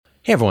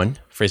Hey everyone,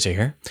 Fraser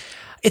here.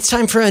 It's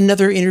time for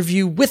another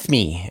interview with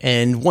me.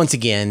 And once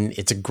again,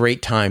 it's a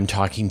great time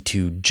talking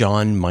to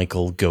John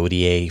Michael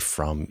Gaudier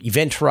from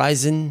Event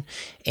Horizon.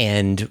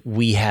 And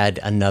we had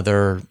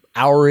another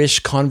hour-ish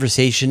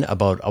conversation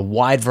about a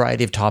wide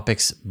variety of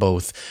topics,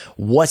 both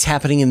what's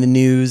happening in the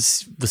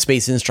news with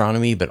space and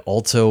astronomy, but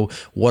also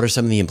what are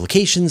some of the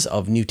implications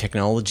of new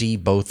technology,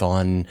 both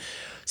on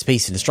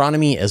space and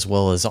astronomy, as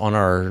well as on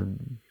our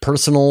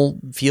personal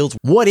fields.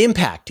 What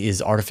impact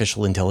is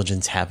artificial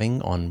intelligence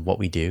having on what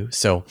we do?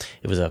 So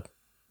it was a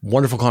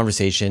wonderful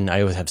conversation.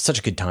 I always have such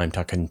a good time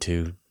talking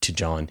to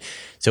John.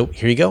 So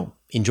here you go.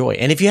 Enjoy.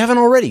 And if you haven't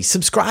already,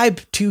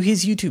 subscribe to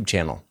his YouTube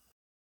channel.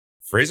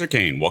 Fraser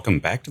Kane, welcome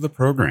back to the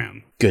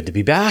program. Good to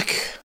be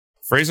back.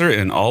 Fraser,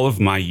 in all of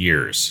my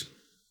years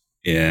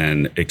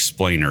in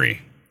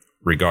explainery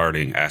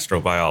regarding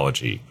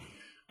astrobiology,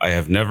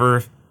 I've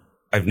never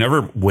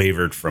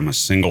wavered from a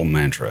single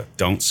mantra: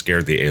 don't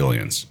scare the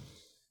aliens.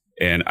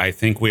 And I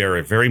think we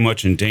are very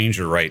much in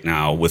danger right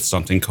now with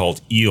something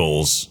called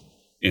Eels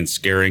in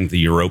scaring the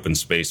European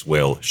space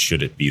whale,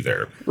 should it be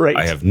there. Right.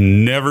 I have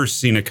never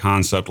seen a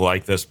concept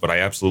like this, but I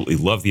absolutely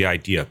love the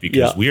idea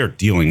because we are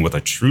dealing with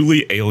a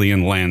truly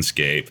alien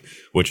landscape,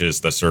 which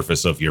is the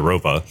surface of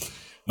Europa.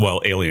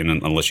 Well, alien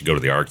unless you go to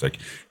the Arctic.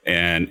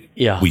 And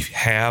we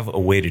have a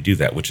way to do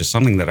that, which is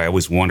something that I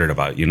always wondered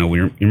about. You know,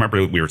 you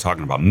remember we were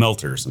talking about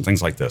melters and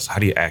things like this. How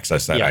do you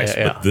access that ice?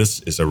 But this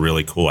is a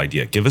really cool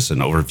idea. Give us an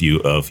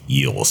overview of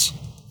Eels.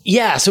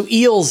 Yeah, so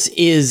Eels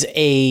is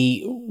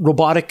a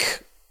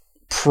robotic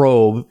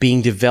probe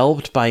being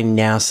developed by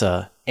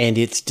NASA, and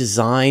it's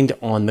designed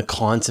on the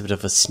concept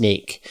of a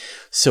snake.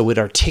 So it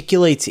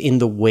articulates in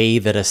the way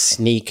that a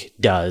snake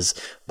does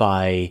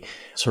by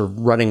sort of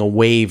running a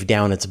wave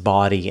down its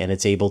body, and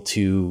it's able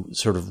to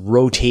sort of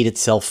rotate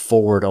itself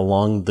forward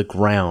along the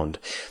ground.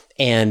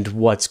 And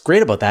what's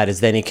great about that is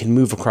then it can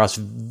move across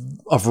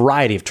a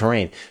variety of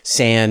terrain: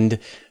 sand,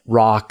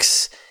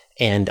 rocks,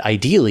 and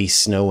ideally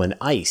snow and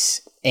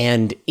ice.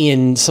 And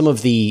in some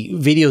of the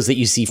videos that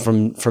you see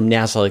from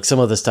NASA, like some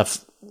of the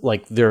stuff,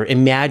 like they're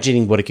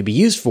imagining what it could be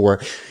used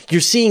for, you're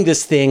seeing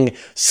this thing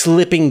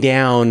slipping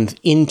down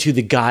into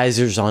the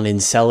geysers on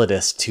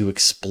Enceladus to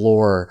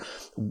explore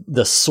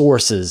the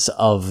sources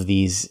of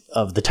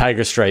the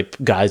tiger stripe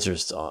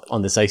geysers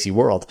on this icy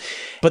world.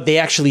 But they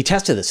actually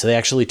tested this. So they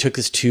actually took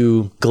this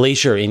to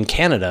Glacier in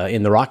Canada,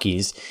 in the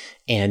Rockies,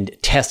 and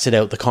tested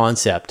out the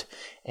concept.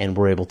 And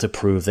we're able to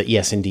prove that,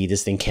 yes, indeed,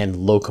 this thing can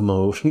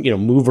locomote,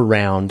 move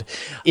around.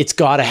 It's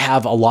got to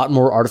have a lot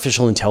more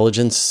artificial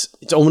intelligence,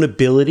 its own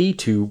ability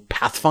to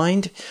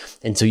pathfind.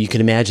 And so you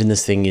can imagine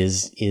this thing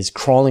is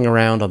crawling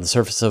around on the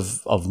surface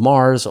of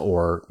Mars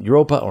or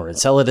Europa or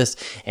Enceladus,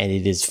 and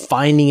it is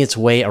finding its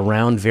way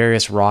around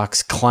various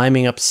rocks,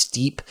 climbing up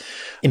steep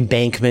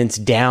embankments,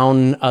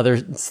 down other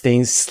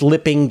things,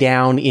 slipping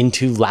down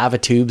into lava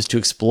tubes to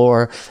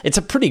explore. It's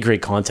a pretty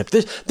great concept.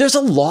 There's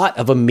a lot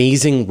of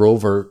amazing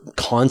rover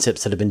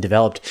concepts that have been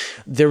developed.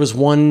 There was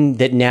one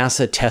that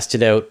NASA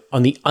tested out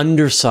on the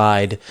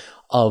underside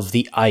of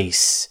the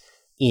ice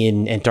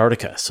in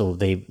Antarctica. So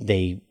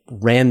they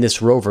ran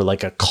this rover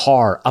like a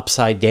car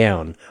upside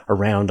down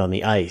around on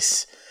the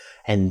ice.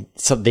 And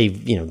so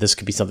this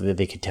could be something that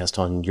they could test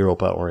on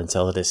Europa or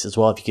Enceladus as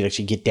well. If you could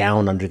actually get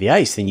down under the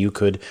ice, then you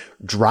could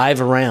drive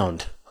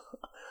around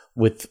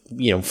with,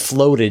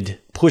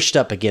 pushed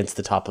up against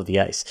the top of the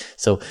ice.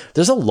 So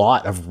there's a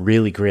lot of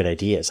really great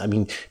ideas. I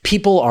mean,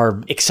 people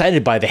are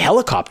excited by the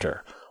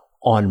helicopter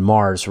on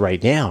Mars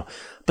right now,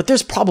 but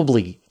there's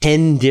probably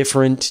 10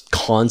 different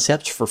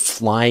concepts for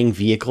flying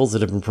vehicles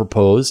that have been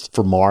proposed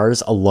for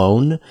Mars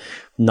alone,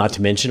 not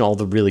to mention all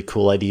the really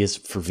cool ideas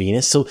for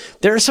Venus. So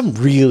there are some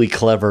really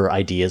clever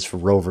ideas for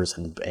rovers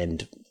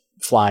and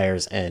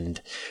flyers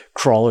and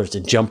crawlers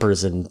and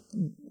jumpers and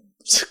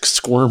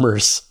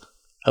squirmers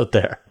out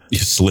there.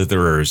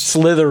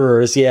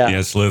 Slitherers, yeah. Yeah,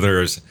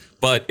 slitherers.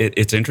 But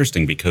it's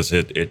interesting because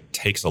it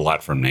takes a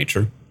lot from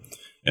nature.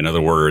 In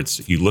other words,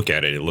 if you look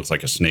at it, it looks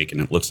like a snake,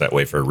 and it looks that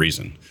way for a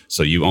reason.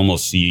 So you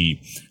almost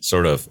see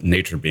sort of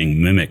nature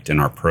being mimicked in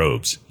our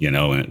probes,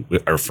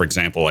 or for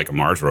example, like a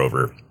Mars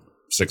rover,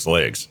 6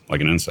 legs, like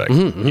an insect,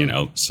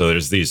 So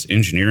there's these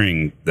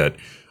engineering that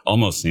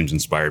almost seems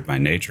inspired by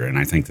nature. And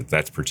I think that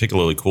that's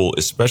particularly cool,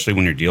 especially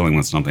when you're dealing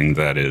with something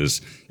that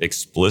is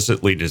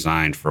explicitly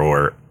designed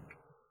for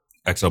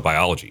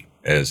exobiology,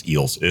 as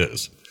Eels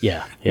is.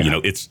 Yeah.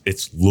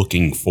 It's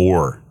looking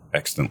for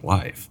extant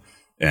life.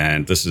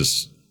 And this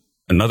is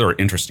another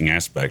interesting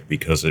aspect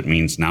because it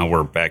means now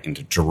we're back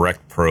into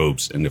direct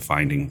probes into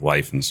finding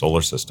life in the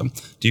solar system.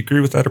 Do you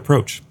agree with that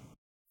approach?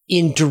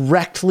 In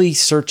directly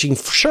searching,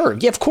 sure.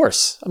 Yeah, of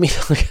course. I mean,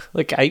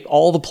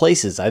 all the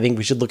places, I think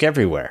we should look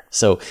everywhere.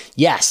 So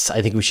yes,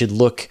 I think we should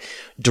look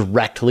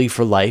directly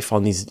for life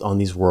on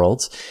these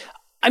worlds.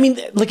 I mean,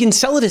 like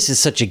Enceladus is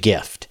such a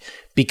gift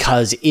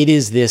because it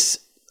is this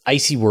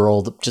icy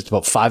world, just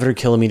about 500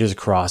 kilometers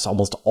across,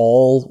 almost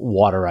all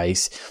water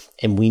ice.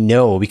 And we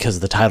know because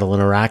of the tidal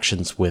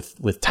interactions with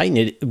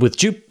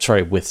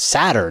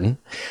Saturn,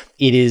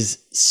 it is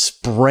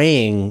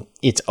spraying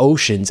its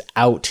oceans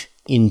out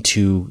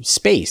into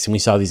space. And we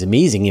saw these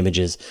amazing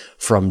images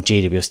from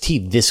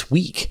JWST this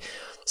week,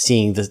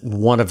 seeing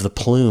one of the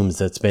plumes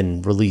that's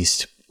been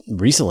released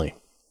recently.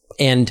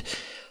 And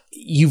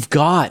you've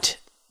got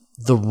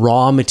the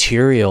raw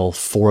material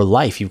for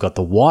life. You've got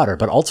the water,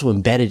 but also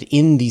embedded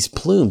in these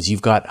plumes,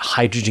 you've got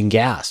hydrogen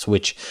gas,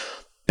 which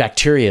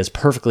bacteria is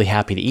perfectly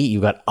happy to eat.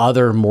 You've got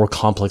other more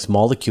complex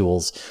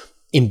molecules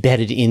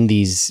embedded in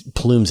these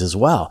plumes as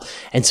well.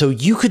 And so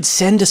you could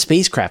send a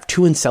spacecraft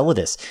to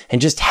Enceladus and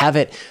just have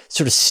it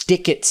sort of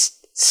stick its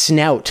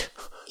snout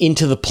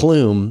into the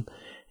plume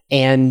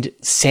and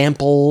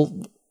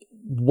sample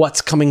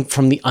what's coming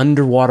from the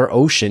underwater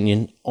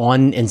ocean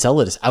on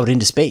Enceladus out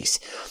into space.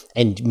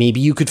 And maybe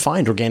you could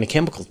find organic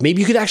chemicals.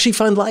 Maybe you could actually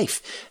find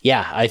life.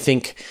 Yeah,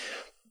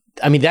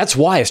 I mean, that's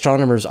why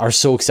astronomers are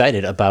so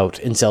excited about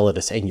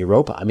Enceladus and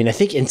Europa. I mean, I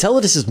think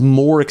Enceladus is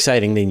more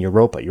exciting than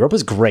Europa.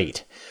 Europa's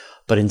great,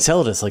 but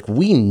Enceladus, like,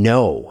 we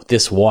know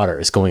this water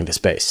is going to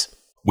space.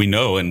 We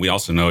know, and we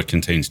also know it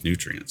contains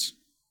nutrients.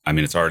 I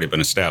mean, it's already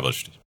been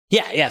established.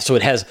 Yeah. So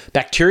it has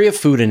bacteria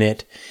food in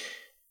it,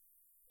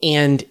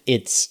 and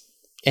it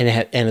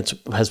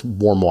has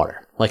warm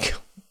water. Like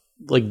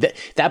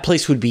that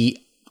place would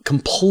be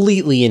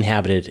completely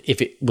inhabited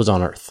if it was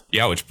on Earth.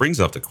 Yeah, which brings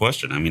up the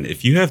question. I mean,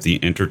 if you have the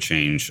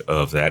interchange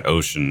of that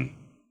ocean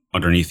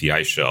underneath the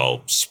ice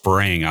shell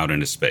spraying out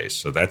into space,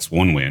 so that's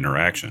one-way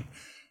interaction.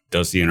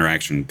 Does the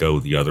interaction go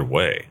the other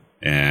way?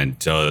 And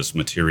does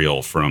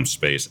material from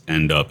space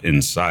end up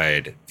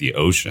inside the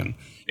ocean?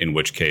 In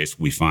which case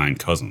we find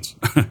cousins.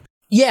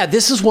 Yeah,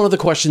 this is one of the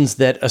questions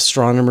that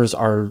astronomers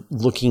are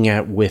looking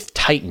at with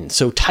Titan.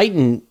 So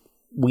Titan,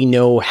 we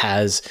know,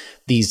 has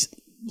these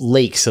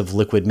lakes of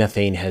liquid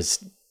methane,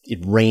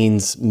 it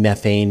rains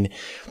methane.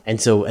 And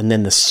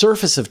then the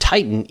surface of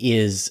Titan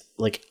is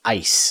like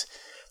ice.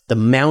 The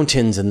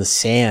mountains and the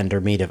sand are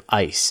made of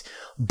ice,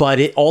 but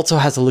it also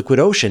has a liquid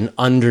ocean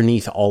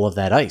underneath all of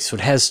that ice. So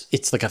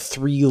it's like a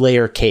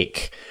 3-layer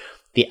cake.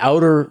 The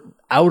outer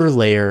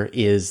layer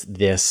is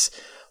this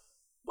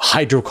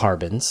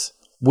hydrocarbons,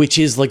 which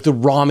is like the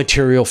raw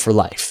material for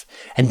life.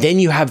 And then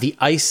you have the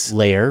ice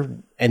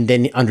layer, and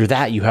then under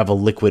that you have a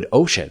liquid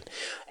ocean.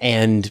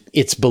 And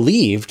it's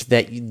believed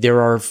that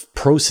there are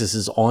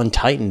processes on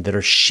Titan that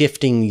are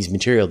shifting these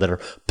material, that are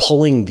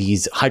pulling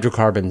these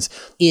hydrocarbons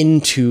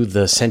into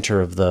the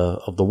center of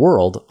the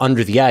world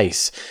under the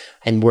ice,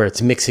 and where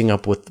it's mixing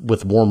up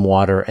with warm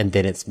water, and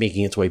then it's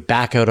making its way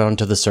back out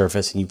onto the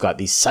surface, and you've got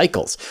these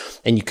cycles.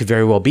 And you could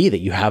very well be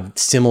that you have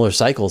similar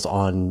cycles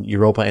on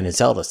Europa and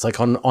Enceladus. Like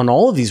on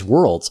all of these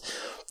worlds,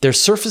 their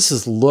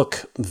surfaces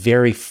look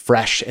very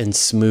fresh and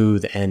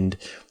smooth and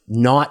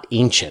not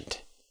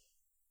ancient.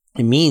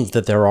 It means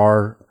that there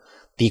are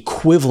the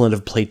equivalent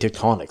of plate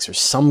tectonics, or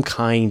some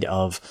kind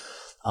of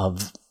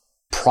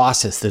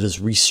process that is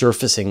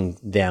resurfacing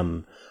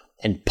them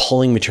and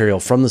pulling material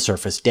from the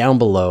surface down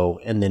below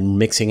and then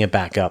mixing it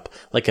back up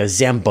like a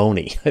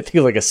Zamboni. I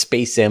think like a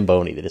space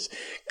Zamboni that is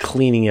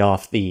cleaning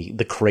off the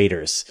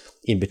craters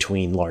in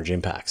between large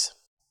impacts.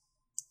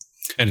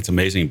 And it's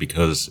amazing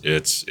because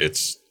it's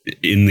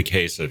in the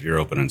case of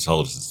Europa and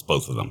Enceladus, it's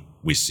both of them.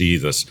 We see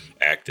this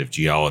active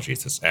geology,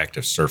 it's this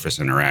active surface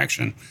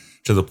interaction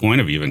to the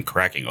point of even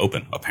cracking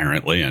open,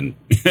 apparently. And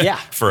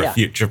for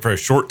a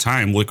short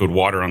time, liquid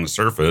water on the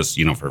surface,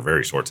 for a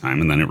very short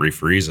time, and then it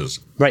refreezes.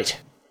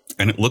 Right.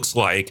 And it looks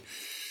like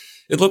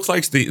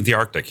the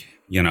Arctic,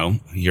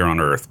 here on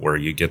Earth, where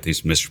you get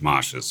these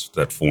mishmashes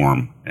that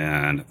form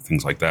and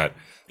things like that.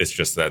 It's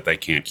just that they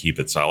can't keep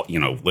it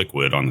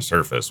liquid on the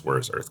surface,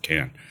 whereas Earth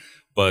can.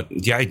 But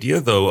the idea,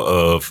 though,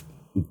 of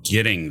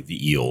getting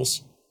the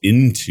eels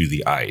into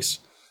the ice.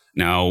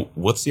 Now,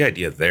 what's the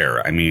idea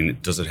there? I mean,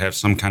 does it have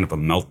some kind of a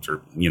melter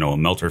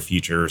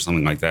feature or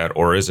something like that?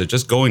 Or is it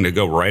just going to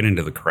go right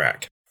into the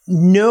crack?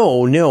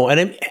 No.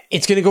 And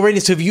it's going to go right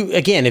into, so if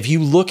you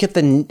look at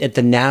the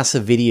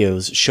NASA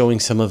videos showing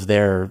some of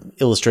their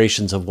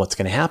illustrations of what's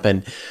going to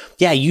happen,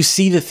 you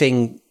see the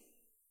thing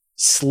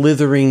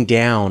slithering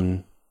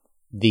down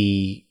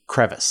the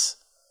crevice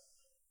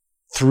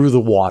through the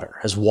water.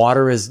 As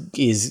water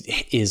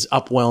is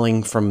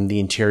upwelling from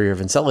the interior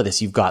of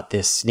Enceladus, you've got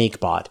this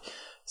snake bot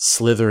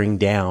slithering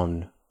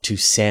down to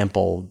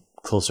sample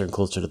closer and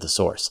closer to the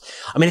source.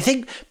 I mean, I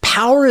think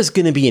power is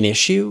going to be an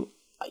issue.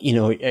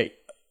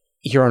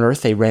 Here on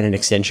Earth, they ran an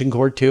extension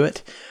cord to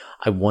it.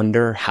 I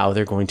wonder how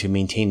they're going to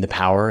maintain the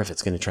power. If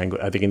it's going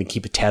to are they going to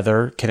keep a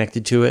tether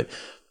connected to it?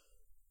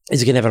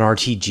 Is it going to have an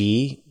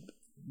RTG,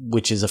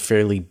 which is a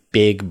fairly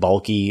big,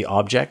 bulky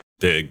object?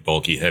 Big,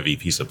 bulky, heavy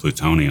piece of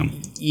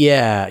plutonium.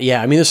 Yeah.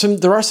 I mean,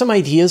 there are some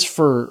ideas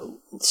for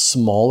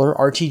smaller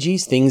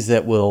RTGs, things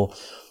that will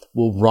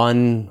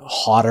run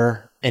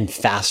hotter and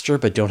faster,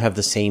 but don't have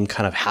the same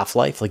kind of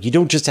half-life. Like, you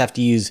don't just have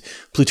to use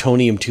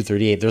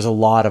plutonium-238. There's a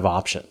lot of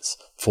options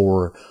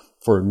for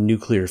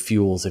nuclear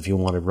fuels if you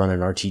want to run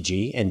an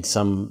RTG, and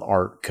some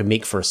can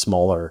make for a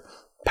smaller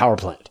power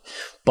plant.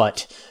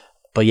 But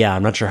yeah,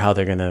 I'm not sure how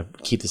they're going to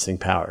keep this thing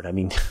powered. I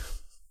mean,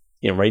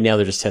 Right now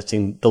they're just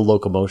testing the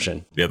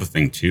locomotion. The other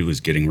thing, too, is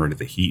getting rid of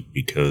the heat,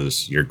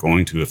 because you're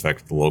going to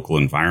affect the local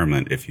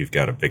environment if you've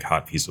got a big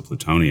hot piece of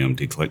plutonium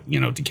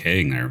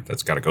decaying there.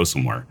 That's got to go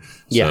somewhere.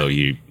 Yeah. So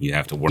you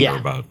have to wonder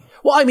about...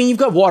 Well, I mean, you've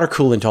got water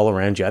coolant all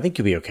around you. I think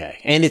you'll be okay.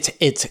 And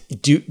it's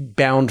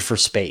bound for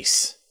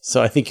space.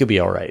 So I think you'll be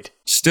all right.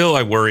 Still,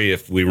 I worry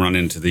if we run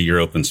into the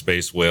European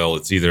space whale,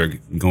 it's either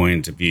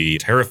going to be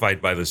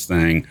terrified by this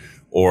thing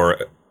or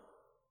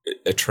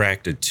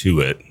attracted to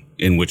it,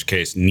 in which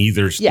case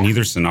neither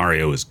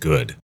scenario is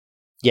good.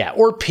 Yeah,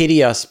 or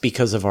pity us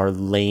because of our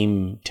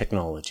lame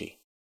technology.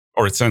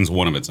 Or it sends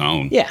one of its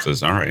own. Yeah.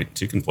 Says, all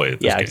right, you can play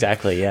it. Yeah,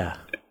 exactly, yeah.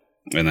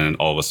 And then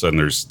all of a sudden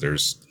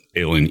there's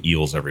alien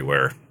eels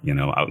everywhere,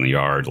 out in the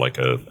yard like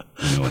an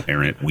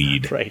errant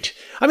weed. Right.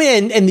 I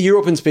mean, and the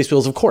European space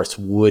whales, of course,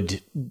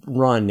 would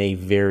run a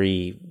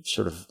very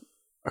sort of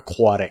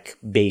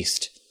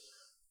aquatic-based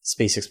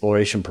space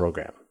exploration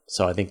program.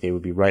 So I think they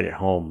would be right at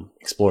home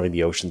exploring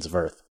the oceans of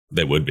Earth.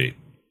 They would be.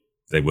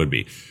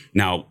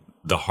 Now,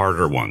 the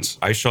harder ones.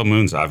 Ice shell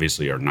moons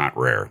obviously are not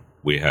rare.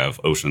 We have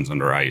oceans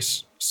under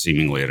ice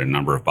seemingly at a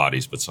number of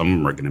bodies, but some of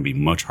them are going to be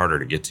much harder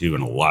to get to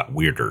and a lot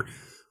weirder.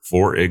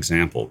 For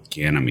example,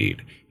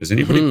 Ganymede. Has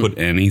anybody put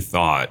any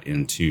thought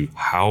into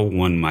how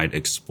one might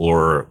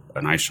explore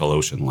an ice shell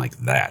ocean like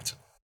that?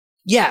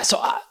 Yeah,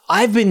 so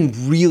I've been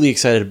really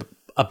excited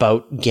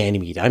about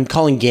Ganymede. I'm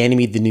calling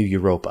Ganymede the new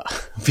Europa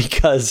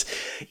because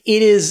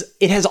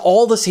it has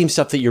all the same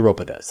stuff that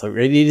Europa does.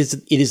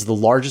 It is the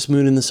largest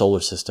moon in the solar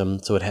system,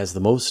 so it has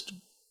the most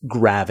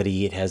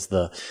gravity. It has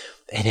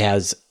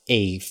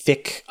a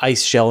thick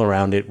ice shell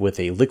around it with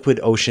a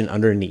liquid ocean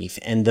underneath,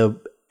 and the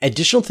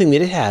additional thing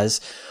that it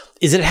has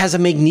is that it has a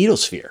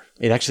magnetosphere.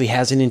 It actually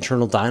has an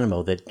internal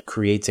dynamo that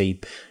creates a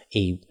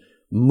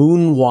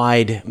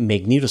moon-wide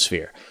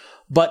magnetosphere.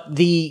 But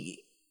we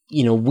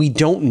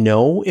don't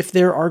know if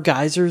there are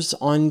geysers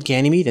on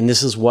Ganymede, and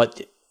this is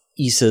what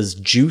ESA's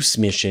JUICE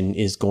mission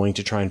is going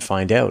to try and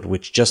find out,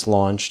 which just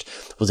launched,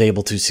 was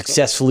able to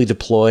successfully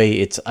deploy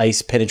its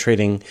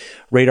ice-penetrating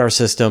radar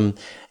system,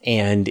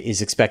 and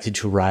is expected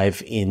to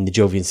arrive in the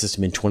Jovian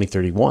system in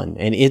 2031.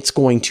 And it's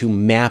going to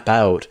map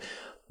out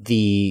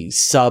the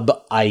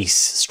sub-ice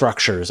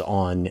structures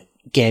on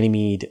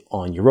Ganymede,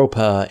 on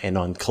Europa, and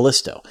on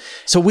Callisto.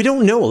 So we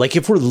don't know. Like,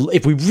 if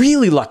we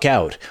really luck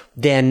out,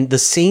 then the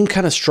same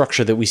kind of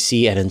structure that we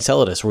see at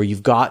Enceladus, where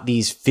you've got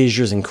these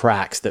fissures and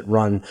cracks that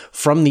run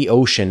from the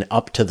ocean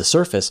up to the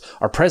surface,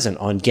 are present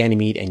on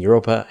Ganymede and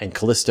Europa and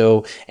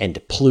Callisto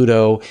and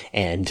Pluto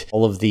and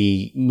all of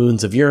the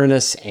moons of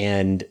Uranus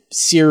and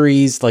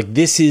Ceres. Like,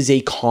 this is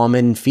a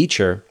common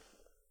feature.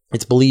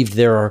 It's believed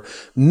there are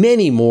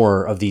many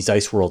more of these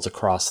ice worlds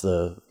across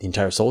the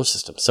entire solar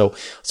system. So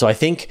I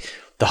think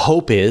the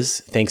hope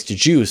is, thanks to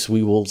JUICE,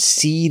 we will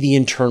see the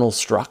internal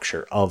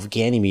structure of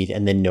Ganymede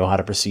and then know how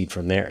to proceed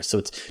from there. So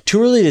it's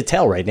too early to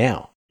tell right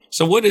now.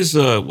 So what's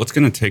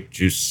going to take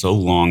JUICE so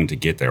long to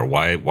get there?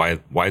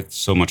 Why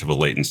so much of a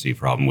latency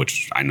problem?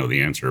 Which I know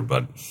the answer,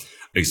 but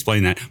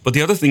explain that. But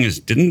the other thing is,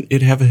 didn't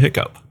it have a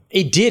hiccup?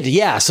 It did,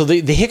 yeah. So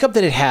the hiccup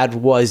that it had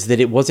was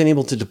that it wasn't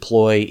able to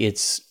deploy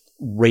its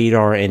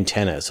radar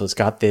antenna. So it's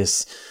got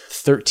this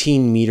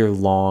 13-meter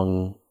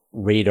long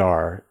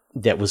radar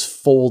that was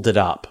folded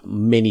up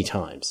many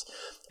times.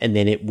 And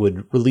then it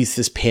would release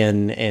this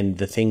pin and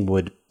the thing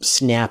would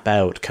snap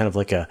out kind of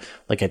like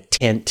a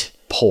tent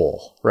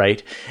pole,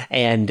 right?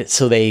 And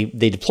so they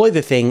deployed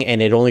the thing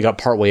and it only got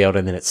partway out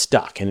and then it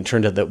stuck. And it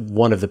turned out that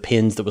one of the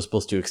pins that was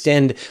supposed to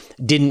extend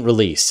didn't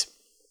release.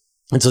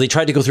 And so they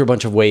tried to go through a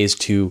bunch of ways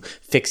to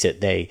fix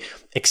it. They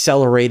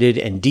accelerated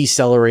and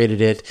decelerated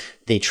it.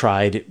 They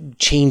tried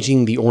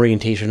changing the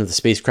orientation of the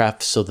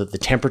spacecraft so that the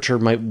temperature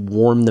might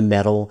warm the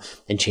metal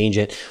and change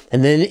it.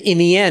 And then in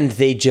the end,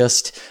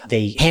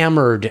 they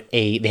hammered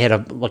they had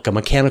a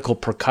mechanical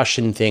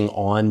percussion thing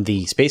on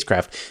the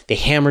spacecraft. They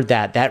hammered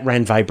that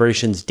ran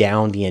vibrations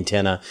down the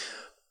antenna,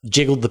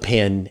 jiggled the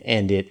pin,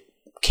 and it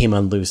came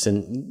unloose,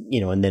 and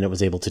then it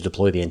was able to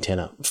deploy the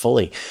antenna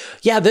fully.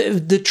 Yeah,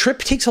 the trip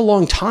takes a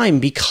long time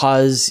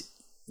because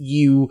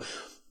you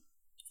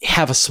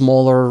have a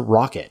smaller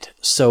rocket.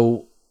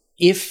 So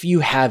if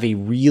you have a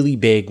really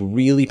big,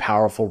 really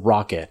powerful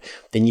rocket,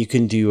 then you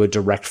can do a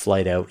direct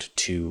flight out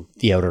to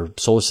the outer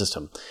solar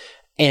system.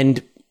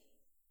 And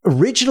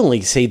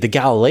originally, say, the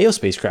Galileo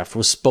spacecraft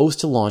was supposed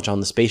to launch on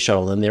the space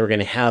shuttle, and they were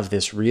going to have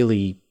this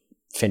really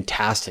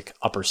fantastic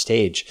upper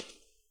stage.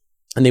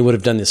 And they would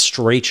have done this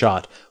straight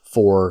shot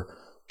for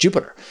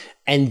Jupiter.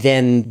 And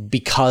then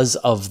because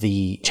of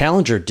the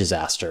Challenger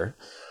disaster,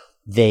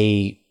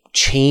 they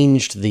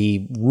changed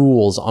the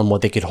rules on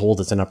what they could hold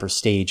as an upper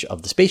stage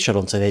of the space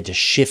shuttle. And so they had to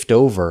shift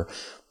over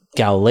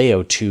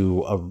Galileo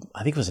to,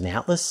 I think it was an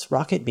Atlas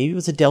rocket. Maybe it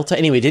was a Delta.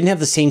 Anyway, it didn't have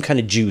the same kind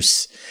of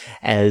juice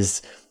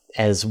as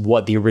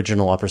what the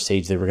original upper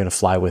stage they were going to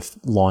fly with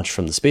launch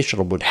from the space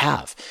shuttle would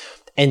have.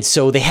 And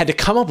so they had to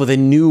come up with a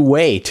new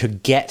way to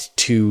get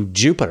to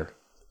Jupiter.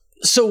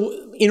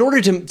 So in order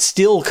to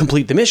still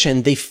complete the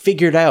mission, they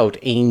figured out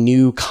a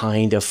new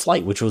kind of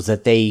flight, which was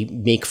that they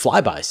make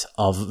flybys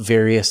of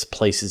various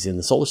places in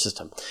the solar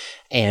system.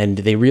 And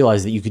they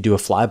realized that you could do a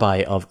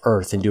flyby of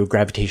Earth and do a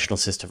gravitational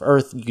assist of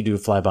Earth. You could do a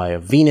flyby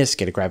of Venus,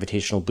 get a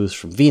gravitational boost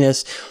from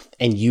Venus,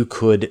 and you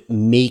could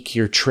make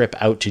your trip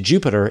out to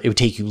Jupiter. It would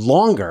take you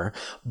longer,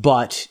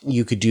 but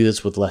you could do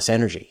this with less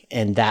energy.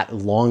 And that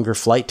longer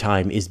flight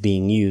time is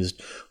being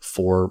used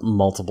for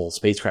multiple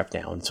spacecraft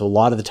now. And so a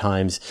lot of the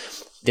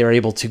times they're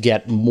able to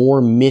get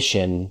more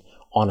mission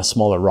on a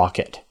smaller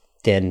rocket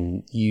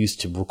than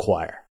used to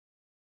require.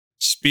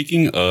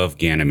 Speaking of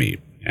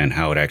Ganymede and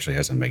how it actually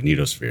has a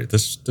magnetosphere,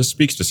 this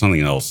speaks to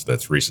something else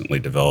that's recently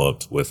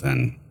developed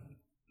within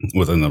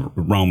the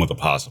realm of the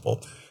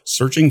possible.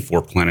 Searching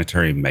for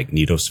planetary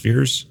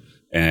magnetospheres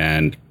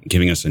and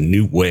giving us a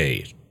new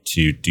way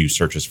to do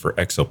searches for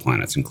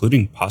exoplanets,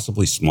 including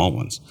possibly small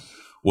ones.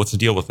 What's the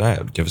deal with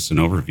that? Give us an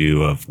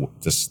overview of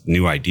this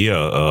new idea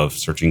of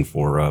searching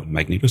for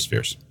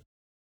magnetospheres.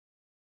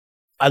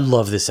 I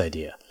love this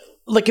idea.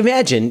 Like,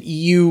 imagine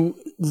you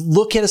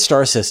look at a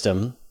star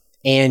system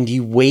and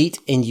you wait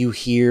and you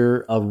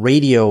hear a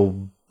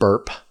radio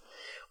burp,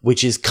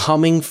 which is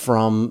coming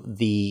from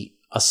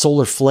a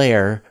solar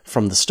flare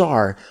from the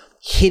star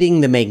hitting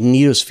the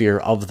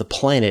magnetosphere of the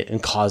planet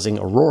and causing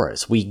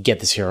auroras. We get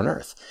this here on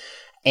Earth.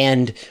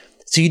 And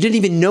so you didn't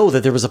even know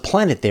that there was a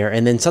planet there.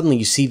 And then suddenly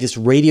you see this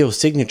radio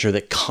signature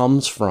that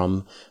comes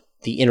from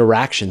the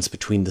interactions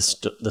between the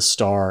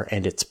star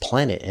and its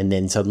planet. And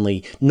then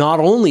suddenly, not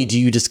only do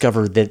you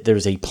discover that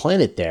there's a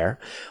planet there,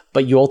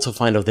 but you also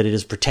find out that it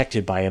is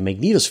protected by a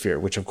magnetosphere,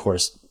 which of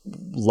course,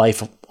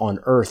 life on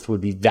Earth would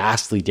be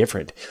vastly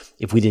different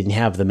if we didn't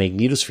have the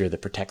magnetosphere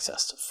that protects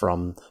us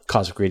from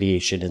cosmic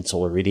radiation and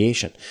solar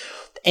radiation.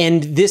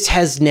 And this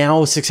has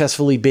now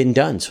successfully been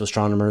done. So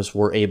astronomers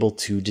were able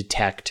to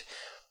detect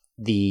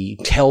the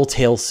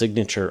telltale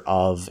signature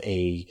of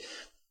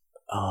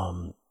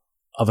an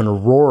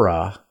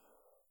aurora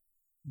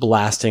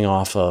blasting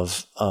off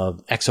of an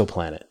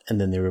exoplanet.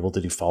 And then they were able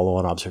to do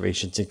follow-on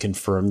observations and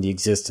confirm the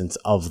existence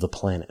of the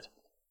planet.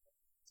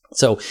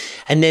 So,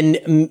 and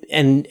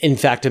in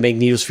fact, a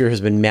magnetosphere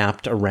has been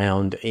mapped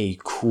around a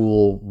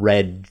cool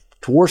red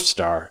dwarf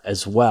star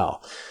as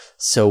well.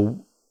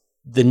 So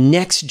the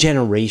next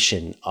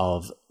generation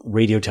of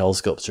radio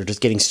telescopes are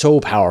just getting so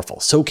powerful,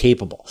 so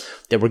capable,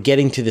 that we're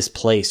getting to this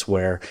place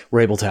where we're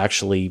able to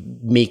actually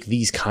make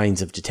these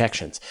kinds of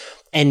detections.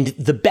 And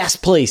the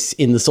best place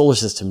in the solar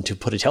system to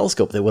put a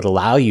telescope that would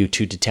allow you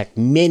to detect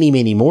many,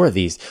 many more of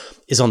these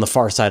is on the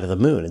far side of the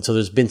moon. And so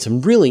there's been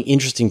some really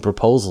interesting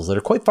proposals that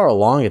are quite far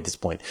along at this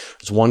point.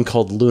 There's one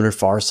called Lunar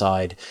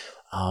Farside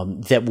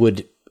that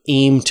would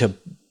aim to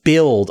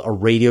build a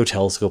radio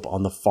telescope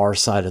on the far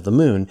side of the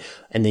moon.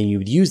 And then you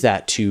would use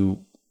that to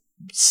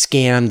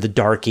scan the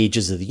dark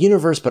ages of the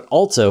universe, but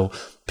also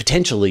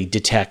potentially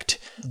detect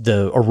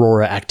the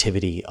aurora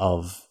activity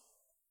of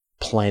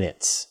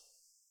planets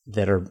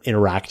that are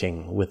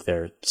interacting with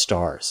their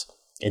stars.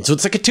 And so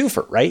it's like a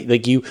twofer, right?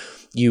 Like you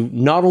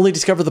not only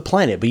discover the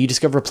planet, but you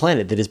discover a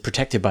planet that is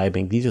protected by a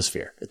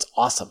magnetosphere. It's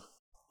awesome.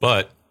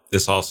 But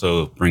this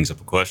also brings up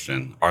a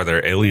question. Are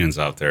there aliens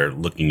out there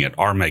looking at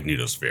our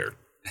magnetosphere?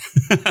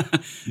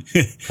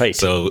 Right.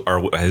 So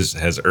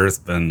has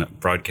Earth been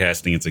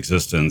broadcasting its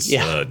existence,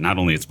 not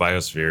only its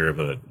biosphere,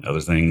 but other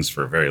things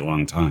for a very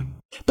long time?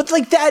 But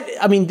like that,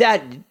 I mean,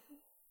 that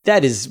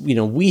is,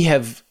 we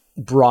have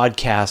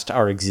broadcast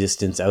our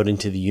existence out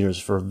into the universe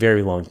for a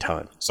very long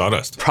time.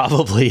 Sawdust.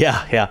 Probably,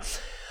 yeah.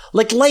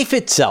 Like life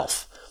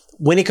itself,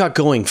 when it got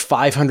going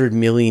 500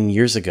 million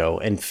years ago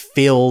and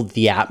filled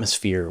the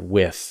atmosphere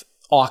with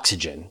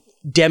oxygen,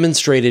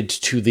 demonstrated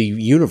to the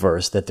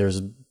universe that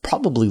there's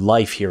probably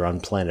life here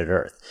on planet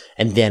Earth.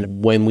 And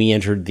then when we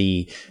entered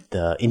the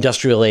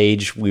industrial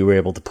age, we were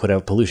able to put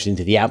out pollution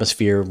into the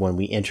atmosphere. When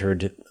we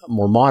entered a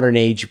more modern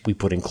age, we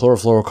put in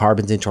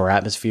chlorofluorocarbons into our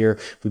atmosphere.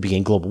 We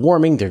began global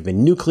warming. There have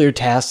been nuclear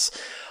tests.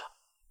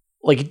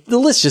 Like the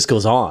list just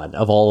goes on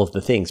of all of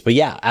the things. But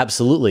yeah,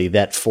 absolutely,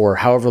 that for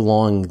however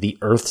long the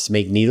Earth's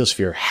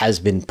magnetosphere has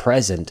been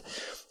present,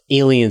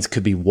 aliens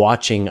could be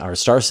watching our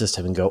star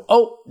system and go,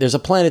 oh, there's a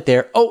planet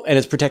there. Oh, and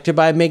it's protected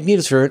by a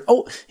magnetosphere. And,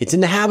 oh, it's in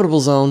the habitable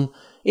zone.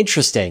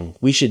 Interesting.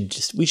 We should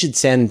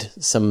send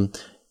some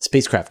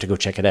spacecraft to go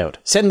check it out.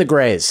 Send the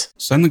Greys.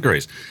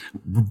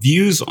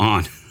 Views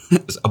on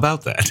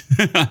about that.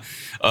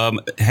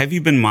 Have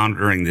you been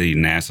monitoring the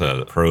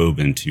NASA probe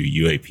into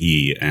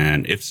UAP?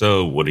 And if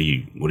so, what do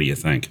you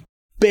think?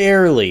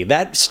 Barely.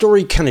 That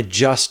story kind of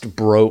just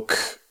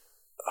broke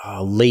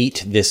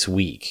late this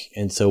week.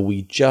 And so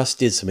we just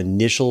did some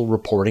initial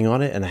reporting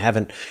on it, and I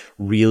haven't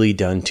really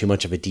done too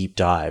much of a deep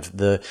dive.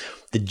 The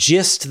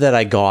gist that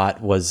I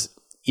got was,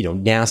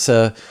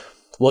 NASA,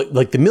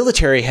 like the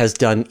military has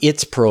done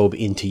its probe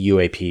into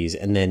UAPs,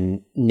 and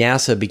then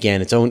NASA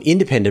began its own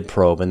independent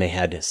probe, and they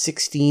had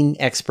 16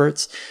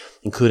 experts,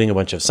 including a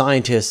bunch of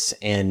scientists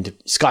and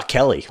Scott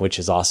Kelly, which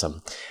is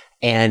awesome.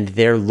 And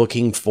they're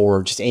looking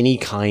for just any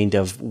kind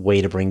of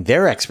way to bring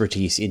their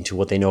expertise into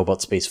what they know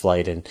about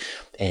spaceflight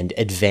and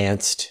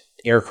advanced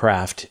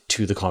aircraft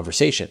to the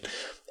conversation.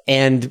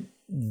 And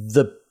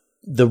the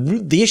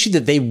issue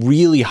that they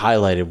really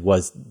highlighted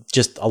was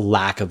just a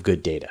lack of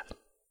good data.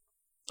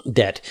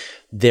 That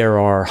there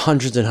are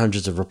hundreds and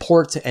hundreds of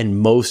reports, and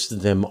most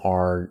of them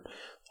are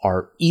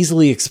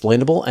easily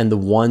explainable. And the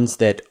ones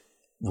that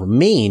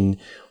remain,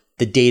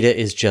 the data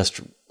is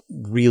just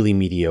really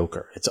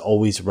mediocre. It's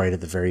always right at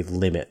the very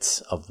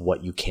limits of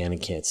what you can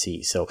and can't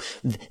see. So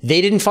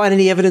they didn't find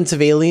any evidence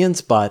of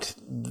aliens, but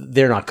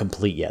they're not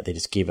complete yet. They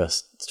just gave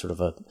us sort of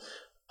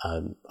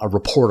a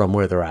report on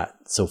where they're at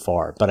so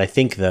far. But I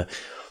think the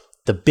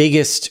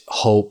biggest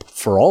hope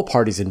for all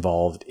parties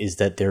involved is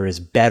that there is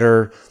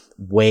better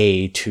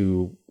way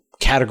to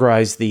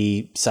categorize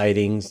the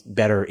sightings,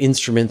 better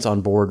instruments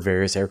on board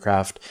various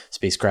aircraft,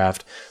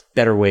 spacecraft,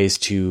 better ways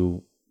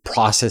to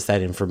process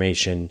that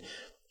information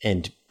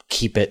and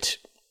keep it,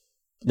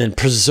 then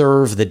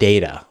preserve the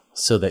data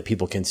so that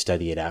people can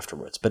study it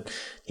afterwards. But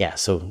yeah,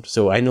 so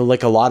I know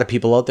like a lot of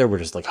people out there were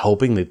just like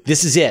hoping that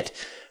this is it,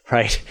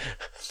 right?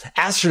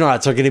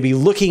 Astronauts are going to be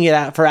looking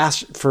at for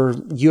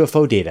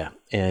UFO data,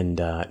 and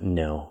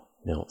no,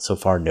 so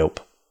far,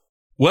 nope.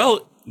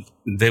 Well,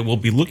 they will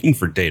be looking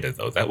for data,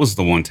 though. That was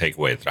the one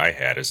takeaway that I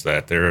had, is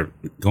that they're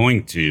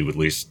going to, at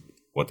least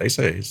what they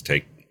say, is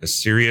take a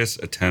serious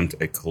attempt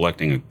at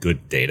collecting a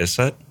good data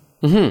set.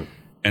 Mm-hmm.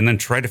 And then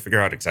try to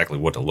figure out exactly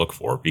what to look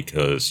for,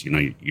 because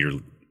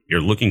you're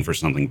looking for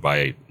something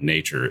by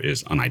nature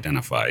is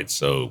unidentified.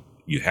 So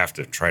you have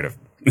to try to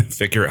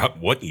figure out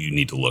what you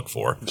need to look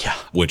for,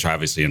 which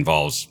obviously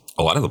involves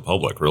a lot of the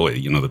public.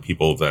 Really, the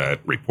people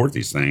that report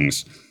these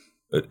things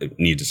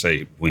need to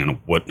say,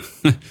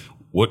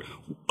 what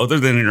other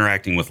than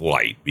interacting with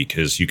light,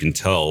 because you can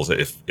tell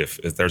if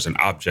there's an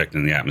object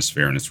in the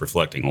atmosphere and it's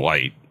reflecting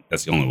light,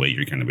 that's the only way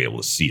you're going to be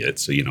able to see it.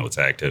 So it's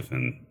active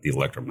in the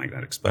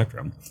electromagnetic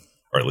spectrum,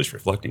 or at least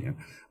reflecting it.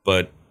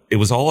 But it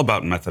was all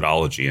about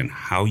methodology and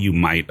how you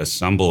might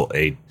assemble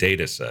a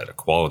data set, a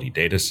quality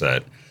data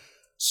set,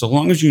 so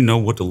long as you know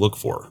what to look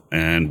for.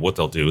 And what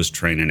they'll do is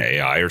train an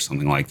AI or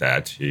something like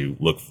that to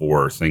look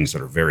for things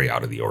that are very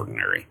out of the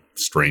ordinary,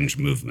 strange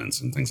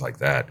movements and things like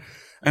that.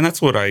 And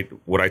that's what I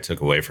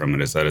took away from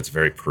it, is that it's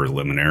very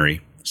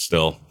preliminary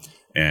still.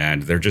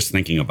 And they're just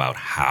thinking about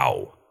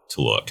how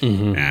to look.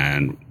 Mm-hmm.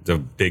 And the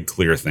big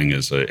clear thing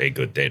is a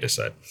good data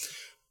set.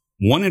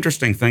 One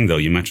interesting thing, though,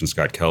 you mentioned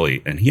Scott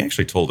Kelly, and he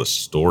actually told a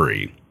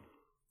story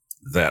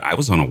that I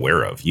was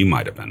unaware of. You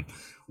might have been,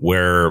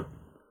 where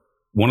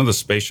one of the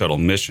space shuttle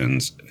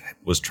missions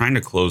was trying to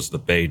close the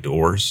bay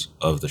doors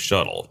of the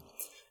shuttle,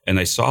 and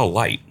they saw a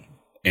light,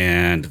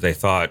 and they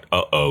thought,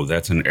 uh-oh,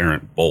 that's an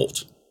errant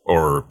bolt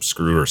or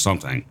screw or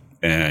something.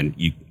 And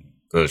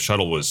the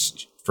shuttle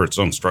was, for its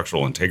own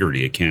structural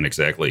integrity, it can't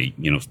exactly,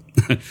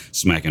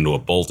 smack into a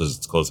bolt as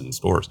it's closing its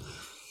doors.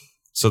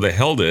 So they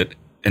held it.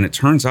 And it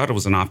turns out it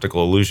was an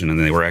optical illusion, and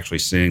they were actually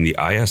seeing the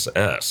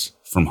ISS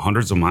from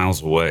hundreds of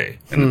miles away,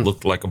 and it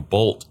looked like a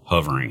bolt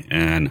hovering.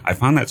 And I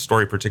found that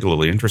story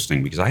particularly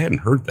interesting because I hadn't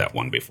heard that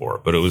one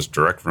before, but it was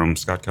direct from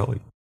Scott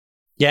Kelly.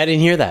 Yeah, I didn't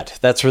hear that.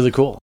 That's really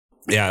cool.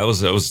 Yeah,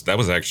 that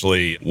was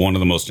actually one of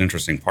the most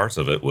interesting parts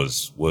of it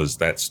was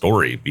that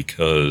story,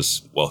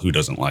 because, well, who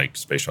doesn't like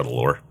space shuttle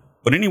lore?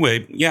 But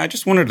anyway, yeah, I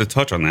just wanted to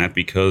touch on that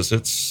because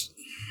it's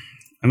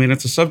a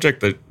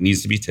subject that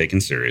needs to be taken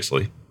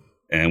seriously.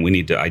 And we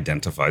need to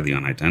identify the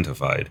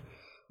unidentified.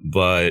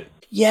 But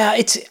yeah,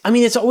 it's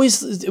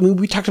always,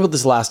 we talked about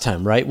this last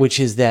time, right? Which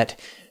is that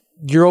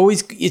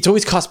it's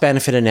always cost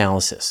benefit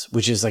analysis,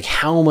 which is like,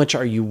 how much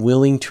are you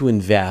willing to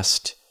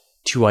invest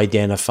to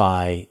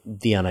identify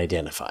the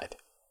unidentified?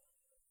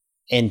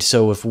 And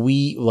so if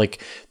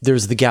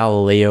there's the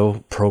Galileo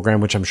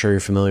program, which I'm sure you're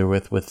familiar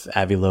with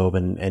Avi Loeb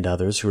and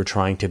others, who are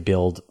trying to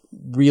build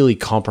really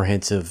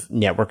comprehensive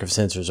network of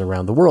sensors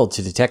around the world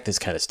to detect this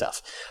kind of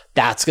stuff.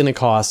 That's going to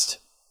cost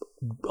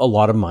a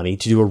lot of money.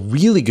 To do a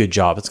really good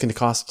job, it's going to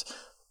cost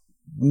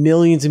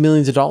millions and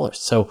millions of dollars.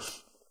 So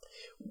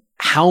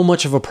how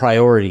much of a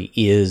priority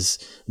is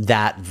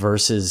that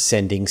versus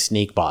sending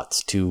snake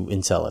bots to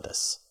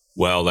Enceladus?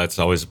 Well, that's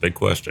always a big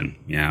question.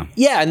 Yeah.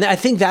 Yeah. And I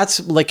think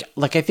that's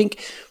I think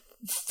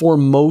for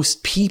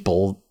most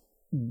people,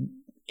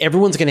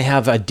 everyone's going to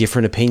have a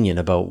different opinion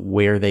about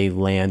where they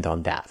land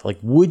on that. Like,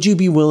 would you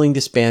be willing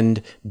to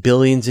spend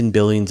billions and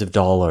billions of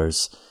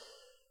dollars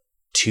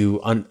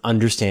to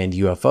understand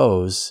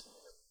UFOs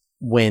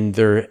when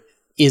there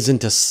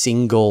isn't a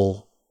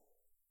single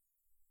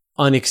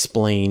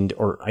unexplained,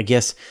 or I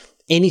guess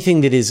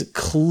anything that is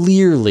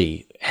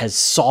clearly has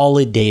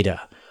solid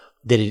data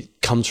that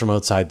it comes from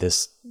outside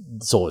this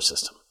solar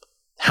system?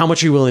 How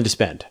much are you willing to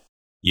spend?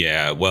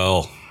 Yeah,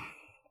 well,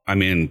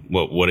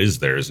 what is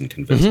there isn't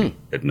convincing.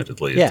 Mm-hmm.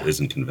 Admittedly, it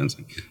isn't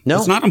convincing. No,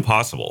 it's not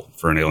impossible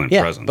for an alien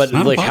presence. But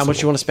how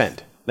much you want to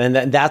spend? And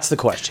that's the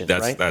question,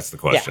 right? That's the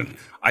question. Yeah.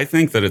 I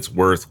think that it's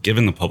worth,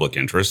 given the public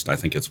interest, I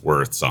think it's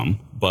worth some.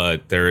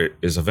 But there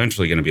is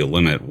eventually going to be a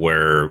limit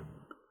where,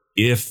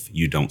 if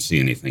you don't see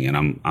anything, and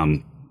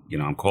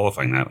I'm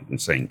qualifying that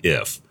and saying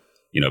if,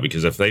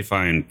 because if they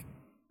find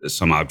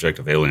some object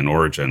of alien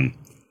origin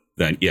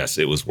then yes,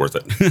 it was worth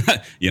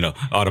it.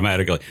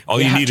 Automatically. All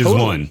you need is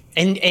one.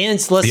 And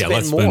let's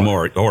spend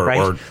more.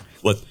 Or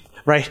let's.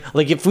 Right.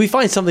 Like if we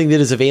find something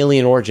that is of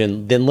alien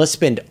origin, then let's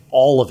spend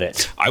all of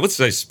it. I would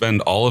say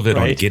spend all of it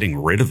on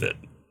getting rid of it.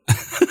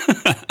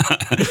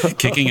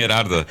 Kicking it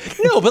out of the...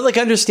 No, but like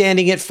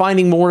understanding it,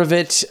 finding more of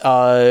it,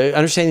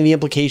 understanding the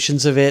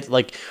implications of it.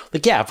 Like,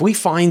 yeah, if we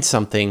find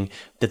something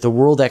that the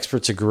world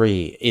experts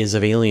agree is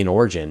of alien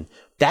origin,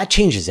 that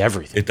changes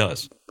everything. It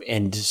does.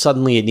 And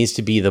suddenly it needs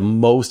to be the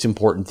most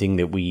important thing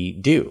that we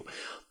do.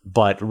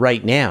 But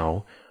right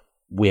now,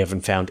 we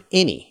haven't found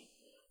any.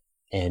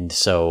 And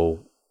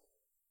so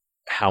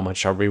how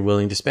much are we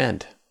willing to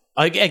spend?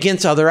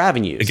 Against other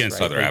avenues.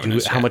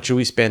 How much do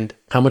we spend?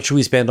 How much do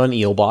we spend on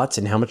eelbots,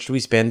 and how much do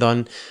we spend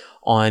on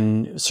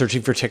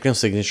searching for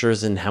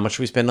technosignatures, and how much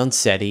do we spend on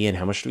SETI, and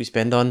how much do we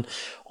spend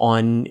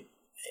on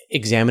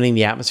examining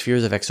the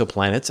atmospheres of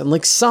exoplanets? And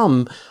like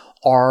some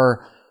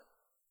are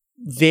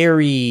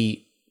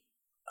very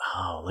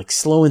like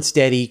slow and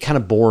steady, kind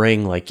of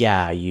boring. Like,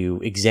 yeah, you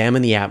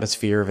examine the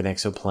atmosphere of an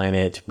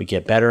exoplanet. We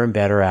get better and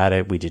better at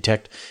it. We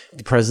detect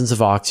the presence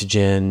of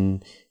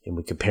oxygen, and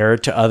we compare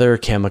it to other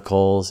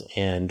chemicals,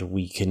 and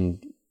we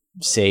can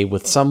say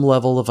with some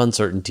level of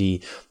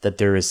uncertainty that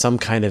there is some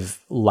kind of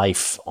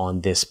life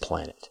on this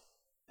planet.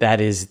 That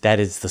is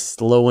the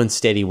slow and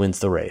steady wins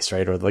the race,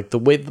 right? Or like the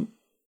way.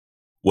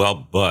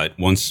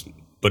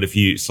 But if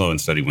you slow and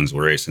steady wins the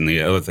race, and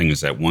the other thing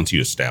is that once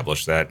you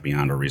establish that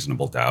beyond a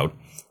reasonable doubt,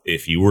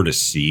 if you were to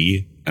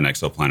see an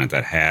exoplanet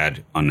that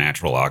had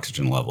unnatural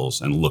oxygen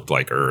levels and looked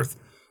like Earth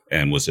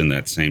and was in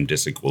that same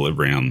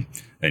disequilibrium,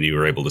 and you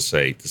were able to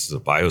say this is a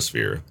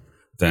biosphere,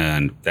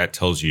 then that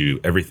tells you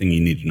everything you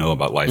need to know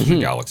about life in the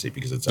galaxy,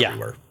 because it's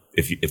everywhere.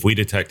 If we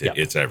detect it,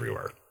 it's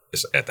everywhere.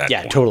 It's at that point.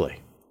 Yeah, totally.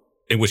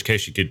 In which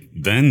case you could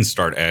then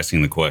start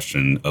asking the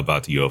question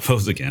about the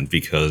UFOs again,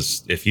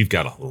 because if you've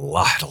got a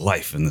lot of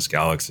life in this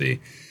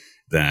galaxy,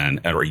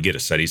 then, or you get a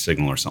SETI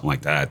signal or something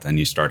like that, then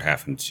you start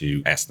having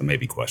to ask the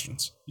maybe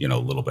questions, a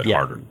little bit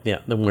harder. Yeah.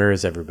 Then where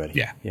is everybody?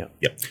 Yeah.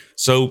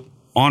 So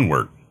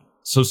onward.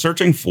 So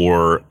searching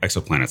for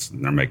exoplanets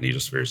and their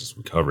magnetospheres, as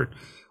we covered,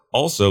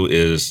 also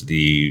is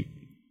the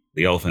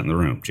elephant in the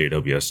room,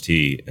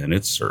 JWST, and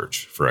its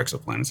search for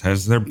exoplanets.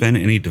 Has there been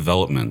any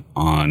development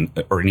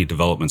any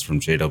developments from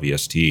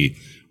JWST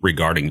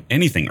regarding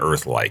anything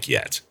Earth-like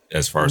yet,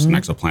 as far as an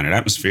exoplanet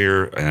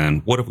atmosphere,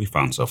 and what have we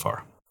found so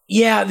far?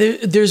 Yeah,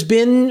 there's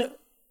been...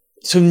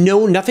 So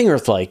no, nothing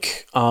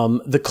Earth-like.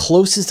 The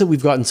closest that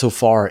we've gotten so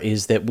far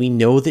is that we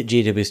know that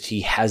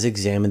JWST has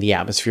examined the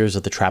atmospheres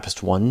of the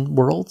TRAPPIST-1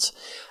 worlds.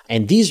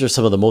 And these are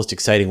some of the most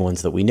exciting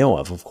ones that we know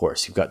of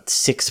course. You've got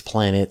 6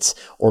 planets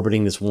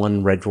orbiting this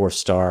one red dwarf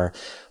star.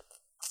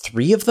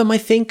 3 of them, I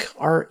think,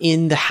 are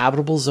in the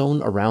habitable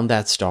zone around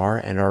that star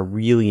and are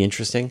really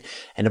interesting.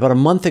 And about a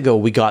month ago,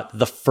 we got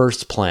the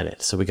first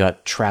planet. So we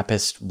got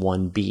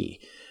TRAPPIST-1b,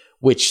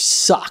 which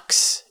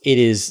sucks. It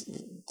is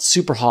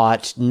super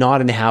hot,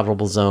 not in a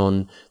habitable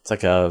zone. It's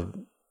like a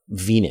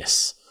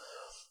Venus.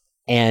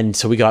 And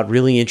so we got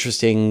really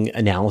interesting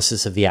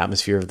analysis of the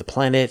atmosphere of the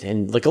planet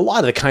and like a lot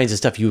of the kinds of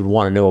stuff you would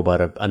want to know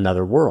about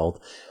another world.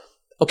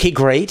 Okay,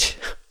 great.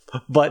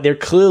 But they're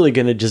clearly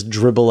going to just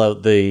dribble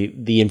out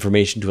the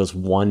information to us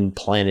one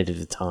planet at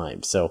a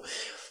time. So,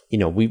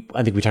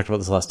 I think we talked about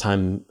this last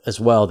time as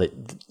well,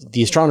 that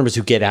the astronomers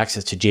who get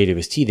access to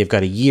JWST, they've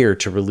got a year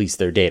to release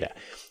their data.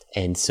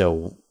 And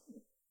so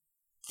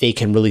they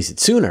can release it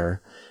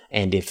sooner.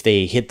 And if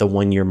they hit the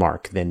 1 year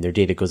mark, then their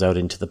data goes out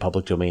into the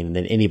public domain, and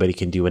then anybody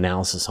can do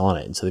analysis on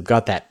it. And so they've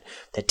got that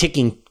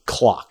ticking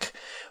clock.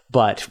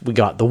 But we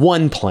got the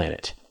one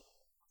planet.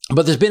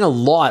 But there's been a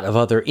lot of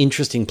other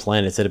interesting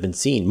planets that have been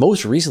seen.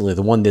 Most recently,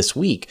 the one this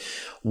week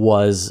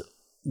was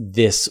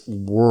this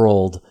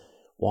world,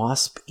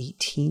 WASP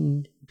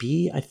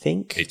 18b, I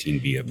think.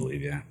 18b, I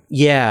believe, yeah.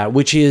 Yeah,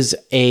 which is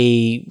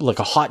a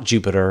hot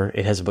Jupiter.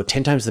 It has about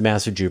 10 times the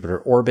mass of Jupiter,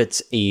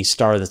 orbits a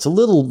star that's a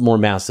little more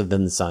massive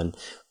than the sun.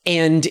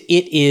 And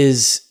it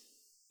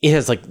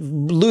has like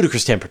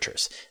ludicrous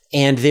temperatures.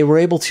 And they were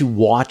able to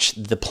watch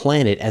the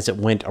planet as it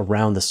went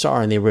around the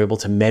star, and they were able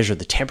to measure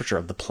the temperature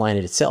of the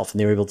planet itself. And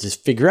they were able to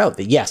just figure out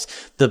that, yes,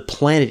 the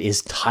planet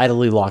is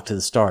tidally locked to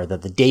the star,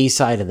 that the day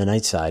side and the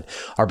night side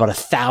are about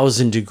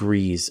 1,000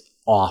 degrees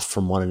off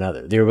from one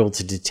another. They were able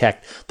to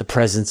detect the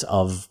presence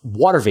of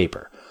water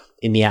vapor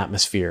in the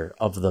atmosphere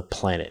of the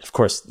planet. Of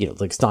course,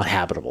 it's not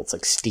habitable. It's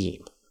like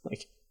steam,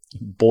 like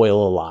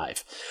boil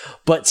alive.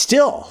 But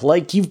still,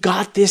 you've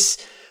got this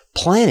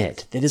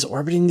planet that is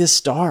orbiting this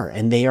star,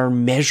 and they are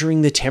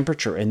measuring the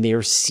temperature, and they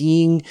are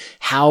seeing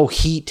how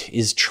heat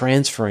is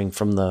transferring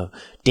from the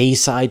day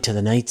side to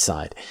the night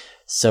side.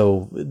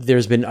 So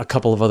there's been a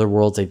couple of other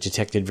worlds. They've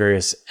detected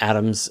various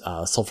atoms,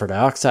 sulfur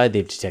dioxide.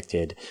 They've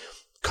detected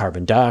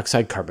carbon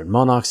dioxide, carbon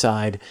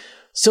monoxide.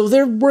 So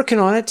they're working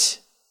on it.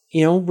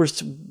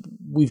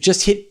 We've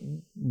just hit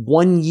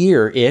 1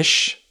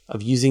 year-ish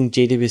of using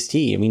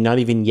JWST. I mean, not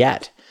even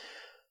yet.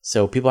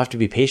 So people have to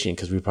be patient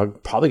because we've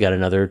probably got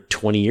another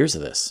 20 years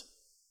of this.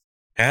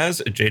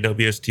 Has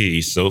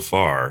JWST so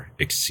far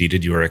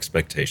exceeded your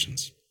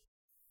expectations?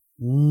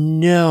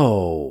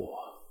 No.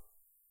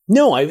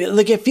 No, I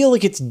feel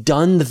like it's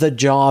done the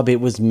job it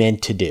was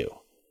meant to do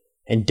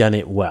and done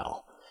it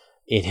well.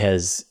 It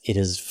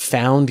has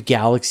found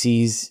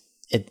galaxies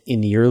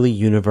in the early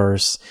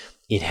universe.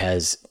 It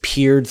has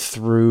peered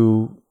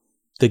through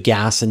the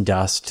gas and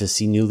dust to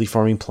see newly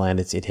forming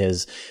planets. It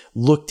has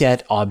looked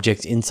at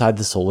objects inside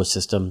the solar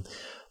system.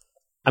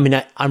 I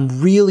mean,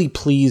 I'm really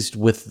pleased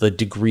with the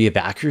degree of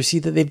accuracy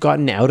that they've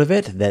gotten out of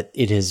it, that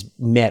it has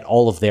met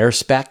all of their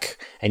spec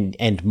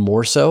and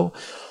more so.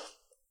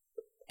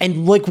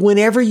 And like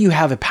whenever you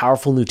have a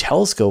powerful new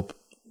telescope,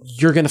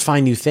 you're going to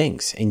find new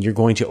things and you're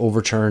going to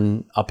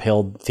overturn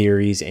upheld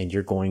theories and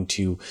you're going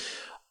to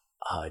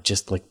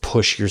just like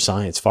push your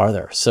science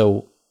farther.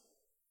 So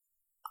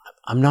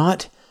I'm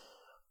not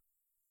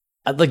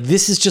like,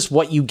 this is just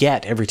what you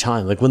get every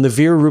time. Like when the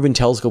Vera Rubin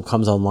telescope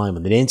comes online,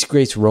 when the Nancy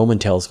Grace Roman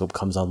telescope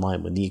comes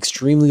online, when the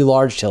extremely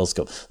large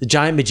telescope, the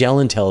Giant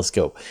Magellan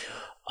telescope,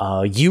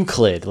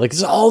 Euclid, like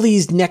there's all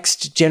these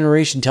next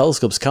generation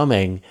telescopes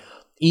coming,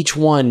 each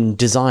one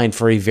designed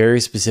for a very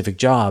specific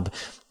job,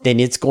 then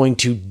it's going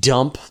to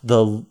dump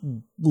the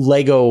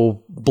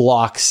Lego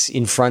blocks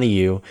in front of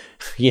you.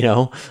 You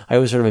know, I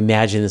always sort of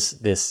imagine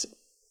this,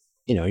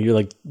 you know, you're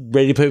like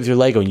ready to play with your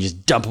Lego and you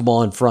just dump them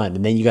all in front.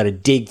 And then you got to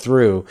dig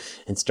through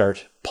and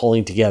start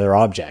pulling together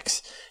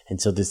objects.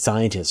 And so the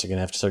scientists are going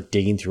to have to start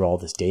digging through all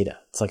this data.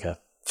 It's like a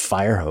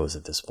fire hose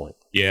at this point.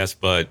 Yes,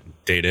 but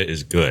data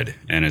is good.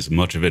 And as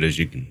much of it as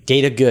you can.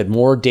 Data good.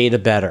 More data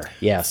better.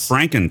 Yes.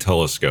 Franken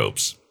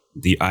telescopes.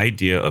 The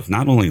idea of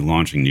not only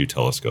launching new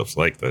telescopes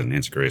like the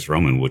Nancy Grace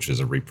Roman, which is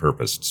a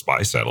repurposed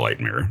spy satellite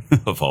mirror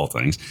of all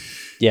things.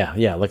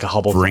 Yeah, like a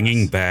Hubble.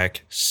 Bringing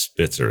back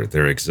Spitzer.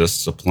 There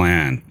exists a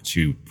plan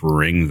to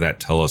bring that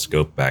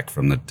telescope back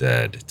from the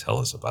dead. Tell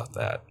us about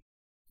that.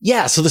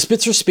 Yeah, so the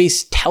Spitzer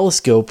Space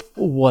Telescope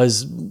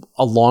was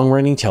a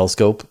long-running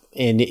telescope,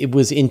 and it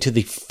was into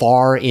the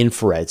far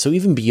infrared, so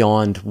even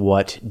beyond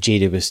what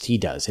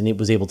JWST does. And it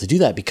was able to do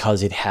that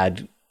because it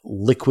had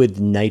liquid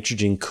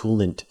nitrogen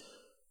coolant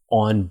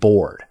on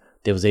board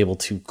that was able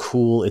to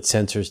cool its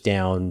sensors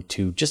down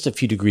to just a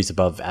few degrees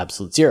above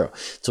absolute zero.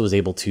 So it was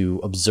able to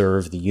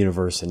observe the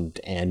universe and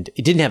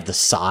it didn't have the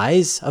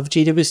size of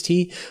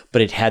JWST,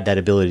 but it had that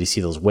ability to see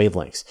those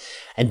wavelengths.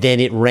 And then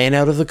it ran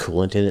out of the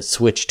coolant and it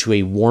switched to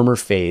a warmer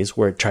phase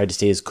where it tried to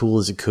stay as cool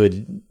as it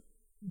could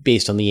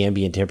based on the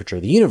ambient temperature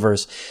of the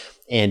universe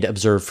and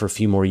observed for a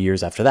few more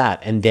years after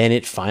that. And then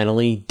it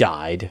finally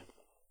died.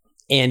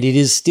 And it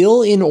is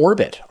still in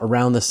orbit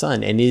around the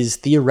sun and is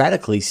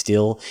theoretically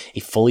still a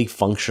fully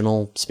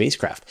functional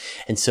spacecraft.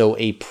 And so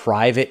a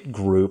private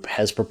group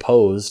has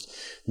proposed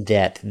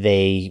that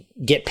they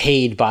get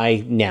paid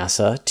by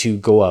NASA to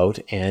go out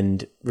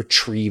and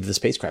retrieve the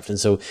spacecraft. And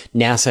so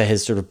NASA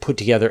has sort of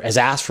has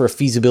asked for a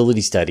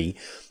feasibility study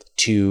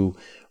to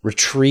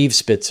retrieve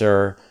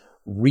Spitzer,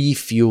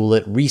 refuel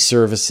it,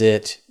 reservice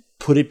it,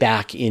 put it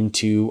back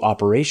into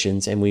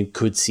operations, and we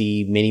could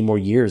see many more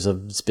years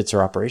of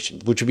Spitzer operation,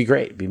 which would be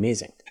great. It'd be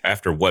amazing.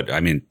 After what? I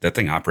mean, that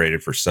thing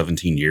operated for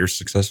 17 years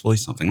successfully,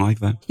 something like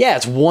that? Yeah,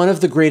 it's one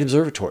of the great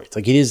observatories.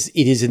 Like it is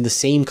in the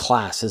same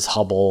class as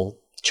Hubble,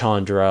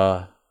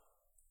 Chandra,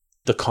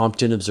 the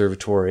Compton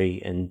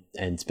Observatory,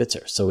 and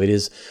Spitzer. So it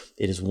is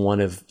one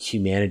of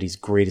humanity's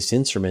greatest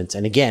instruments.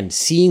 And again,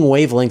 seeing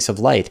wavelengths of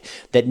light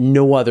that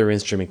no other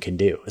instrument can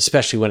do,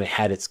 especially when it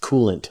had its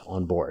coolant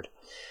on board.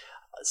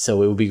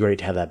 So it would be great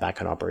to have that back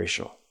on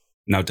operational.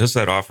 Now, does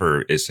that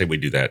offer, say we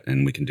do that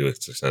and we can do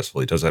it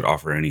successfully, does that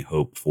offer any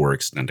hope for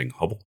extending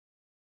Hubble?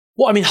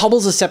 Well, I mean,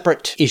 Hubble's a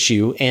separate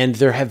issue, and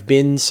there have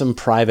been some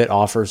private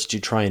offers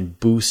to try and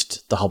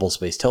boost the Hubble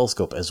Space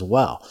Telescope as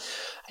well.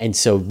 And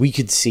so we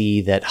could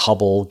see that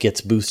Hubble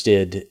gets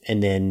boosted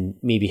and then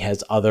maybe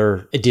has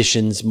other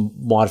additions,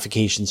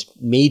 modifications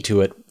made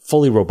to it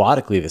fully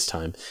robotically this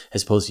time,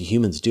 as opposed to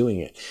humans doing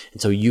it.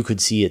 And so you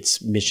could see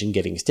its mission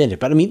getting extended.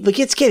 But I mean, like,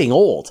 it's getting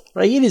old,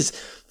 right? It is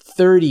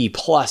 30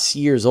 plus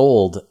years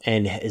old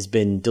and has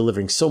been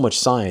delivering so much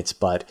science,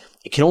 but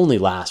it can only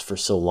last for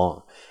so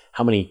long.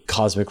 How many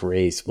cosmic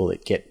rays will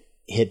it get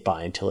hit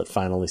by until it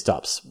finally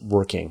stops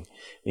working?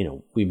 You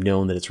know, we've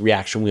known that its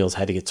reaction wheels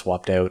had to get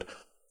swapped out.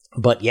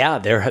 But yeah,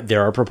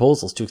 there are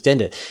proposals to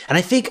extend it. And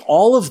I think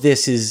all of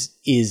this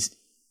is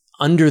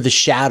under the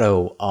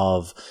shadow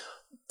of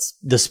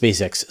the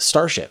SpaceX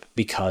Starship,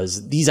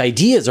 because these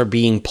ideas are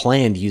being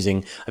planned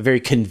using a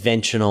very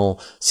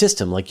conventional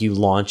system. Like you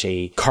launch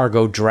a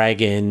cargo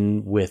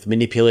Dragon with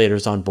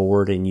manipulators on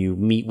board and you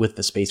meet with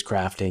the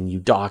spacecraft and you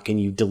dock and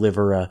you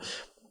deliver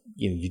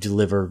you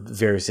deliver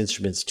various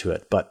instruments to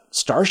it. But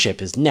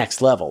Starship is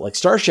next level. Like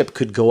Starship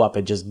could go up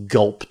and just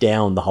gulp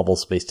down the Hubble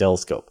Space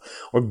Telescope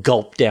or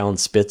gulp down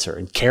Spitzer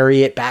and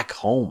carry it back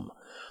home.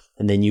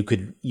 And then you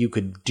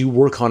could do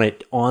work on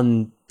it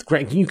on the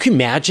ground. You can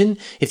imagine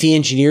if the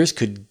engineers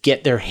could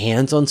get their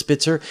hands on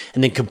Spitzer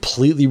and then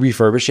completely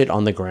refurbish it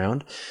on the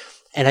ground.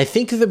 And I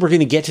think that we're going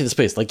to get to this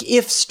place. Like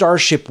if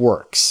Starship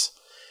works,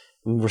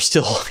 we're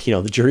still,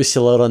 the jury's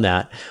still out on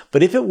that.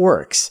 But if it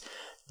works,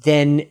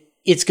 then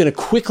it's going to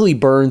quickly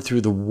burn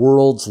through the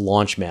world's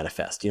launch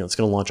manifest. It's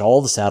going to launch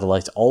all the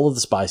satellites, all of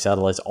the spy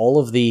satellites, all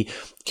of the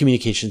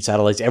communication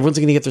satellites. Everyone's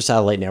going to get their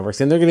satellite networks,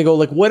 and they're going to go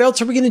like, what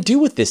else are we going to do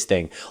with this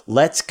thing?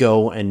 Let's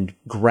go and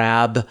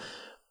grab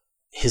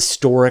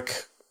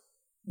historic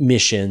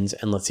missions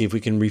and let's see if we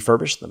can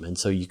refurbish them. And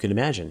so you can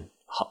imagine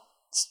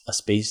a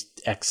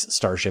SpaceX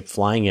Starship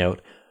flying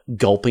out,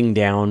 gulping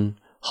down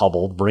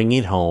Hubble, bringing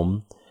it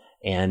home,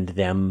 and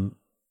them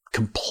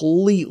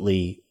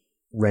completely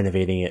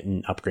renovating it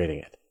and upgrading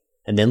it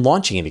and then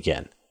launching it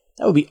again.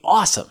 That would be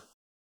awesome.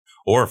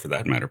 Or for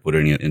that matter,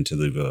 putting it into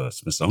the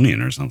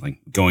Smithsonian or something,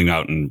 going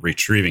out and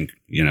retrieve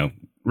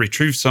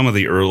some of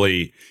the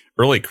early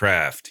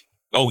craft.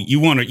 Oh, you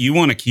want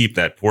to keep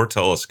that poor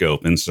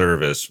telescope in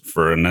service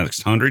for the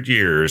next 100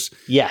 years.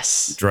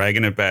 Yes.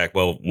 Dragging it back.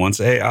 Well, once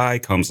AI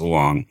comes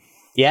along.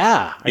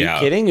 Yeah. Are you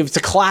kidding? It's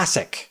a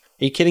classic.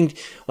 Are you kidding?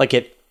 Like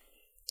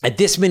at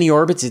this many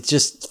orbits, it's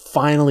just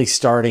finally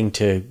starting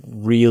to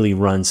really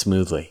run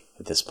smoothly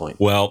at this point.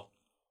 Well,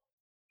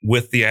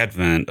 with the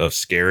advent of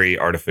scary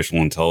artificial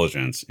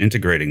intelligence,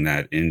 integrating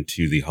that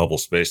into the Hubble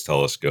Space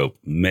Telescope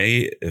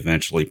may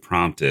eventually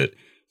prompt it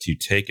to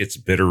take its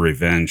bitter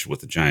revenge with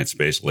the giant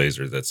space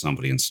laser that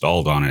somebody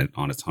installed on it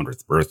on its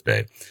 100th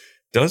birthday.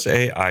 Does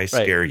AI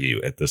scare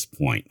you at this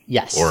point?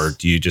 Yes. Or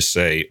do you just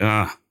say,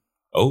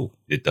 oh,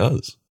 it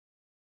does?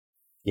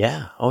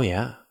 Yeah. Oh,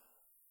 yeah.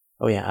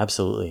 Oh, yeah,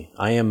 absolutely.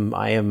 I am,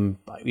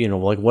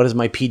 like, what is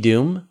my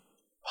P-Doom?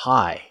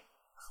 High.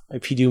 My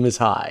P-Doom is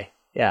high.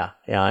 Yeah.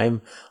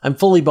 I'm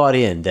fully bought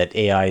in that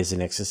AI is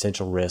an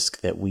existential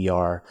risk, that we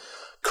are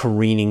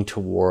careening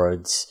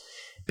towards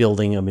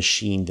building a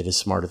machine that is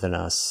smarter than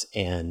us,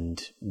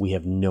 and we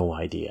have no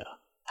idea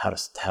how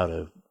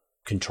to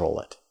control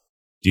it.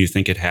 Do you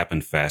think it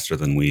happened faster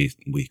than we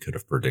could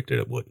have predicted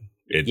it would?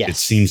 Yes. It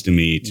seems to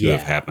me to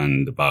have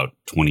happened about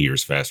 20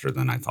 years faster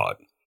than I thought.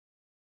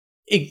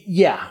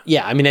 Yeah.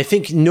 I mean, I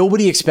think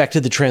nobody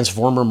expected the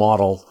transformer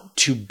model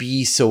to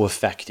be so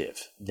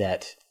effective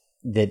that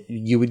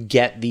you would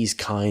get these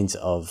kinds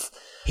of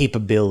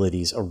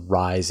capabilities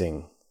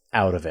arising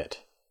out of it.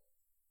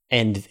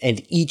 And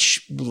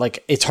each,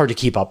 like, it's hard to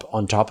keep up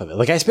on top of it.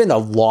 Like, I spend a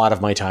lot of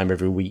my time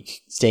every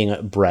week staying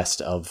abreast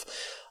of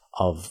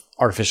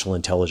artificial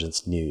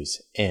intelligence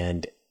news.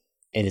 And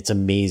it's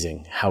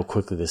amazing how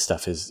quickly this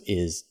stuff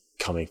is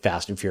coming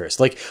fast and furious.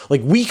 Like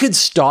we could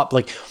stop,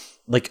 like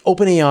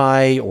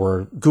OpenAI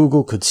or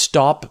Google could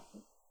stop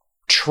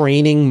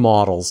training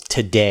models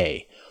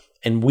today,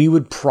 and we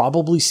would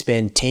probably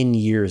spend 10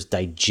 years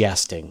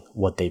digesting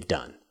what they've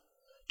done.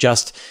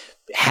 Just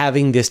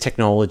having this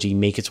technology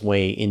make its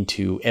way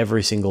into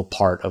every single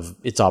part of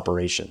its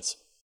operations.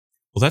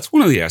 Well, that's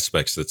one of the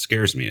aspects that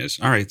scares me is,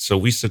 all right, so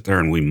we sit there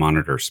and we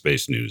monitor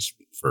space news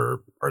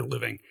for our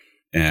living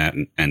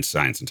and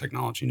science and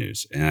technology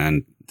news.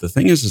 And the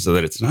thing is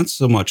that it's not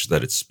so much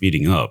that it's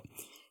speeding up.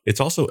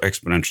 It's also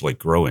exponentially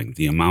growing.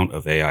 The amount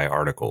of AI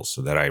articles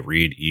that I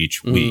read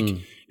each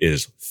week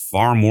is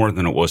far more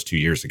than it was 2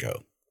 years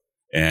ago.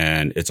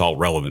 And it's all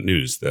relevant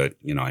news that,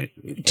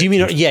 Do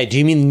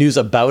you mean news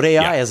about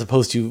AI as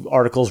opposed to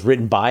articles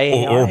written by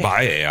AI? Or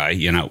by AI,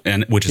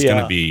 and which is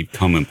going to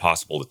become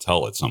impossible to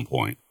tell at some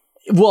point.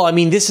 Well, I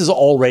mean, this is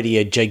already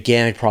a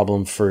gigantic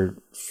problem for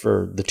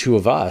the two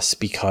of us,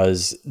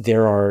 because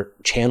there are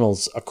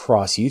channels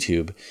across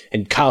YouTube,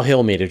 and Kyle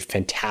Hill made a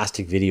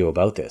fantastic video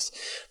about this,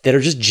 that are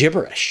just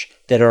gibberish,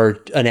 that are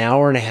an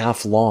hour and a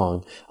half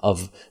long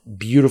of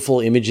beautiful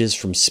images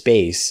from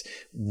space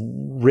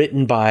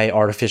written by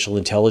artificial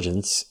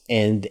intelligence.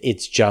 And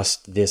it's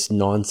just this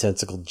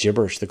nonsensical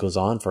gibberish that goes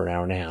on for an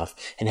hour and a half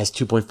and has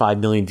 2.5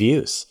 million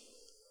views.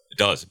 It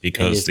does,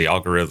 because the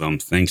algorithm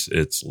thinks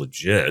it's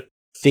legit.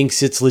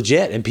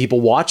 And people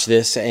watch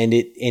this and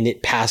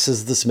it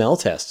passes the smell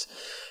test,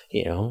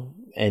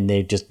 and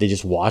they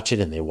just watch it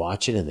and they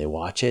watch it and they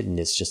watch it. And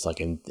it's just like,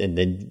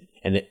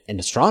 and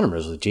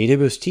astronomers with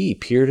JWST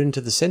peered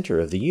into the center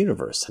of the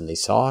universe and they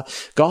saw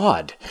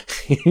God.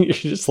 You're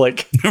just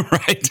like,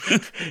 right.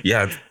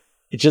 Yeah.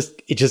 It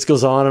just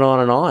goes on and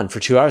on and on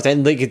for 2 hours.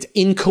 And like, it's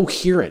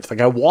incoherent.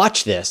 Like, I've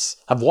watched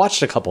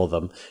a couple of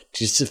them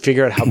just to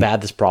figure out how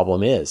bad this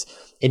problem is.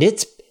 And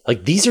it's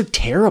like, these are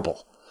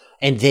terrible.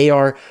 And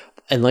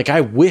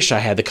I wish I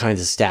had the kinds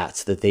of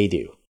stats that they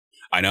do.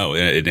 I know.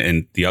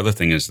 And the other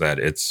thing is that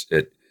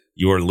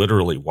you are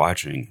literally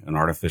watching an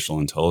artificial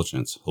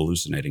intelligence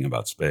hallucinating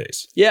about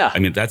space. Yeah. I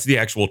mean, that's the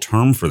actual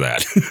term for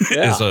that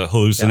is a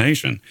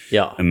hallucination.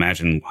 Yeah.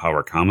 Imagine how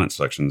our comment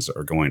sections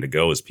are going to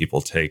go as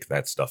people take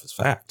that stuff as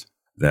fact,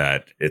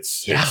 that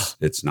it's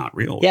not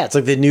real. Yeah. It's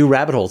like the new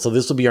rabbit hole. So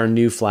this will be our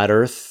new flat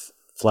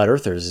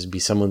earthers. It'd be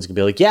someone's gonna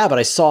be like, yeah, but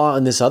I saw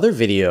in this other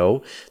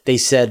video, they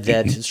said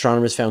that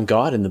astronomers found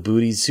God in the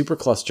Bootes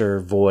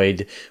supercluster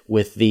void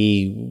with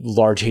the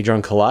Large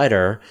Hadron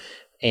Collider,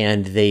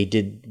 and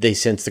they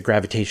sensed the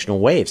gravitational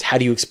waves. How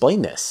do you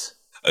explain this?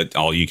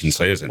 All you can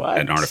say is an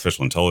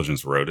artificial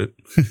intelligence wrote it.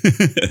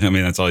 I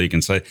mean, that's all you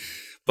can say.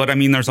 But I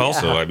mean, there's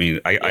also, I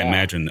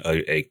imagine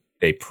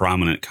a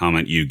prominent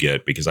comment you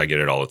get, because I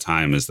get it all the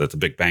time, is that the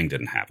Big Bang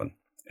didn't happen.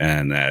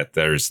 and that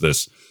there's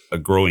a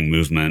growing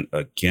movement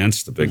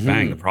against the Big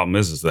Bang. The problem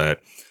is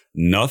that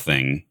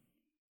nothing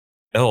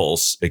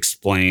else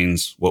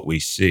explains what we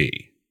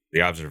see,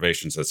 the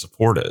observations that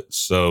support it.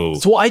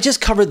 So I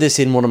just covered this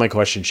in one of my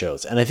question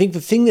shows. And I think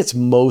the thing that's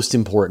most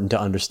important to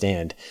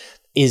understand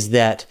is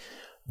that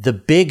the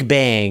Big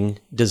Bang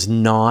does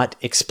not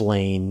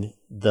explain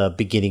the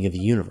beginning of the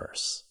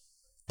universe.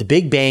 The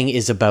Big Bang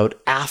is about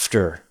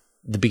after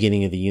the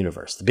beginning of the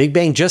universe. The Big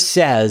Bang just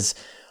says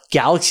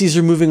galaxies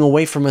are moving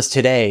away from us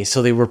today,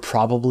 so they were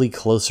probably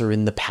closer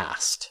in the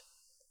past,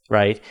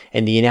 right?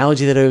 And the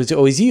analogy that I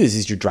always use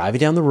is you're driving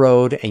down the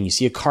road and you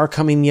see a car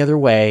coming the other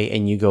way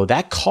and you go,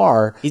 that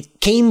car,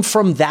 it came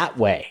from that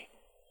way.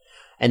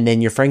 And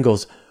then your friend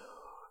goes,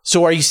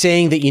 so are you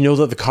saying that you know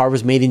that the car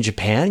was made in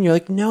Japan? And you're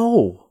like,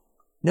 no,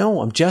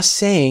 I'm just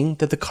saying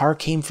that the car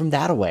came from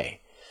that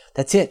way.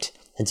 That's it.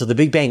 And so the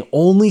Big Bang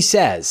only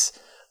says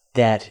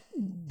that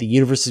the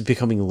universe is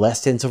becoming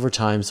less dense over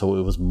time, so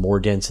it was more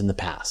dense in the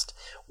past.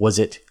 Was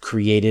it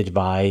created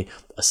by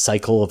a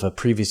cycle of a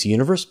previous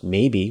universe?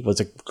 Maybe. Was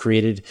it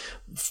created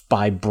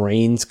by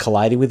brains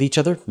colliding with each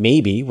other?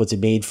 Maybe. Was it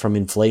made from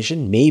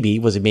inflation? Maybe.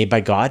 Was it made by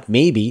God?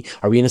 Maybe.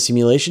 Are we in a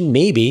simulation?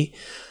 Maybe.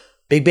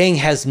 Big Bang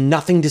has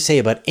nothing to say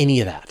about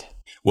any of that.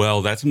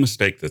 Well, that's a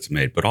mistake that's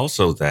made, but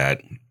also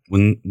that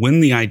when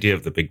the idea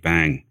of the Big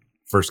Bang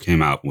first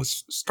came out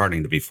was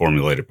starting to be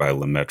formulated by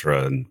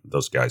Lemaitre and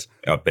those guys,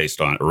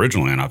 based on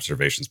originally on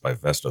observations by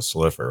Vesta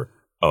Slipher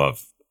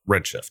of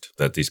redshift,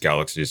 that these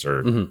galaxies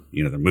are,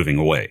 they're moving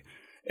away.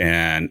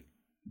 And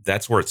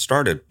that's where it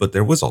started. But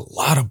there was a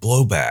lot of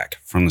blowback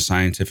from the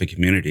scientific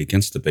community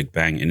against the Big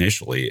Bang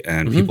initially.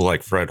 And people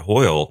like Fred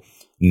Hoyle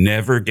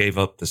never gave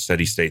up the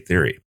steady state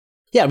theory.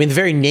 Yeah, I mean, the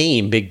very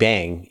name Big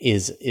Bang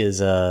is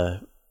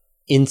a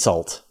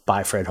insult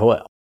by Fred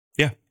Hoyle.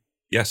 Yeah.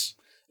 Yes.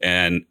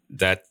 And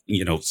that,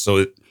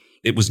 so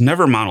it was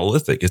never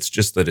monolithic. It's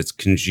just that it's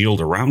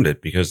congealed around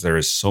it because there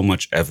is so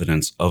much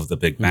evidence of the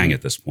Big Bang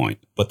at this point.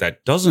 But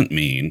that doesn't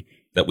mean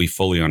that we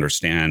fully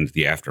understand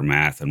the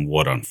aftermath and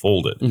what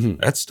unfolded.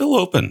 That's still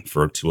open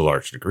to a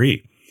large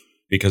degree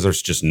because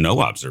there's just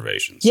no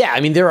observations. Yeah, I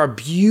mean, there are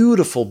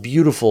beautiful,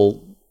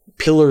 beautiful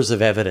pillars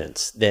of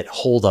evidence that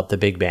hold up the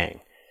Big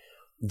Bang,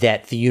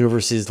 that the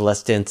universe is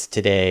less dense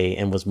today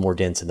and was more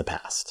dense in the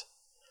past.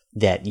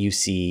 That you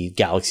see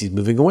galaxies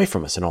moving away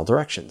from us in all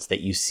directions,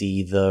 that you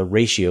see the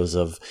ratios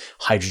of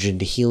hydrogen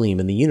to helium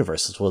in the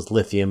universe, as well as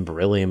lithium,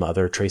 beryllium,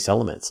 other trace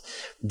elements,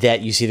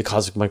 that you see the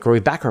cosmic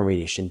microwave background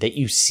radiation, that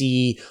you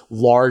see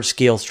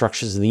large-scale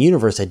structures in the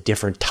universe at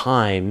different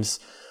times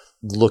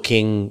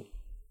looking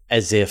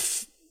as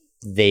if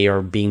they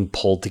are being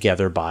pulled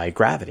together by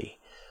gravity.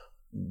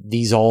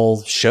 These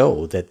all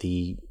show that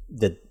the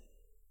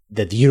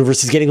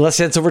universe is getting less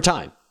dense over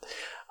time.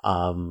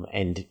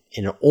 And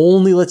it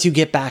only lets you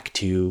get back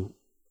to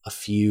a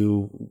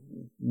few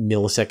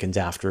milliseconds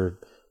after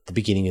the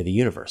beginning of the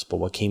universe. But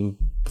what came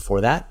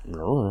before that?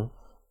 No.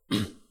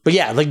 But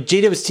yeah, like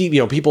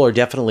JWST, people are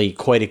definitely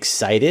quite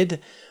excited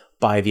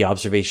by the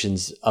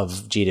observations of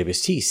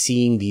JWST,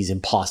 seeing these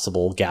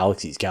impossible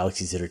galaxies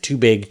that are too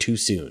big too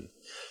soon.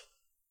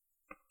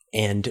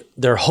 And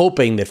they're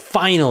hoping that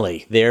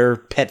finally their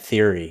pet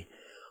theory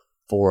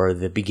for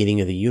the beginning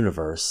of the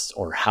universe,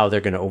 or how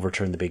they're going to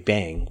overturn the Big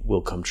Bang,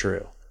 will come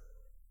true.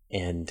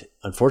 And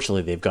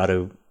unfortunately,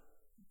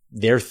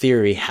 their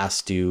theory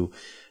has to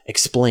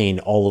explain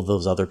all of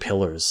those other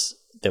pillars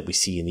that we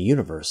see in the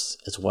universe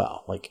as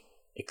well. Like,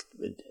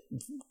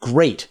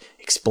 great.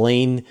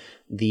 Explain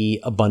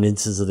the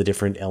abundances of the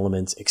different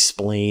elements,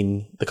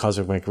 explain the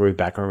cosmic microwave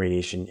background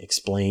radiation,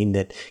 explain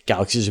that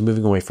galaxies are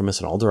moving away from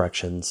us in all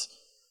directions,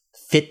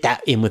 fit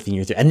that in within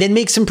your theory, and then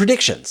make some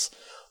predictions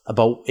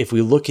about if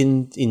we look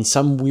in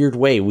some weird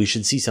way, we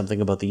should see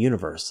something about the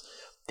universe.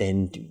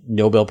 Then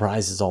Nobel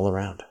Prizes all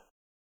around.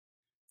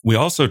 We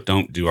also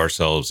don't do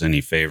ourselves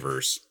any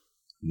favors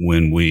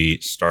when we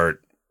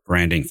start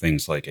branding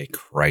things like a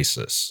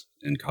crisis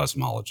in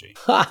cosmology.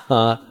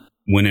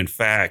 When in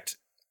fact,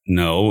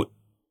 no,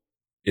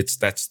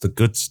 that's the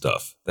good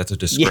stuff. That's a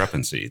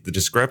discrepancy. Yeah. The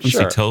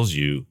discrepancy tells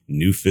you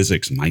new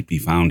physics might be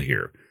found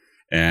here.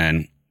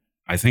 And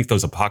I think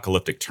those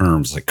apocalyptic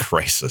terms like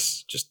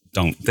crisis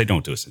don't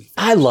do us anything.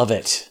 I love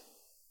it.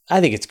 I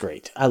think it's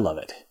great. I love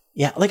it.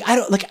 Yeah. Like,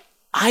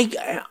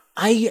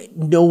 I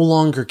no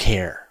longer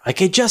care.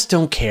 Like, I just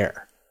don't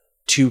care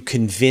to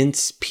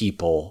convince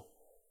people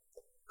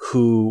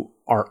who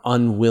are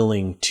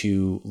unwilling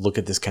to look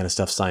at this kind of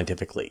stuff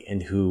scientifically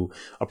and who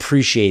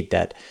appreciate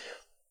that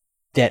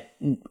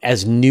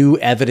as new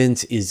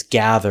evidence is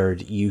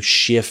gathered, you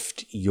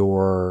shift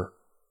your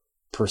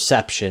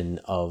perception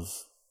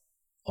of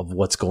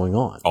what's going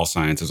on. All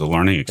science is a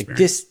learning experience. Like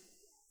this,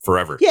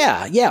 forever.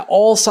 Yeah.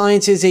 All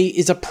science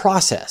is a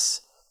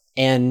process,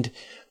 and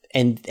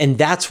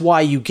that's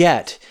why you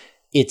get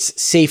it's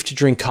safe to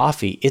drink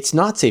coffee. It's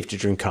not safe to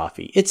drink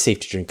coffee. It's safe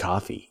to drink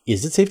coffee.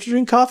 Is it safe to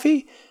drink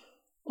coffee?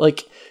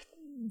 Like,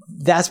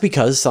 that's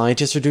because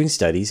scientists are doing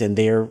studies and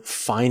they're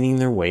finding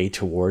their way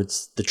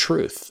towards the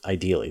truth.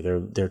 Ideally,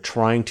 they're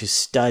trying to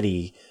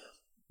study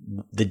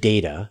the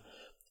data,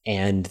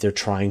 and they're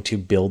trying to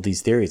build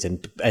these theories.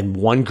 And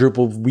one group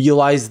will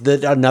realize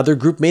that another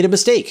group made a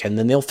mistake, and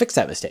then they'll fix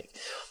that mistake.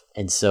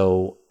 And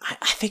so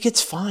I think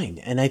it's fine.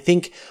 And I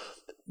think,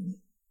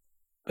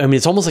 I mean,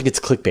 it's almost like it's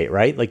clickbait,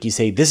 right? Like you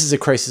say, this is a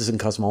crisis in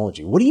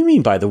cosmology. What do you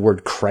mean by the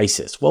word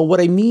crisis? Well,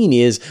 what I mean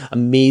is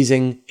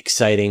amazing,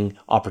 exciting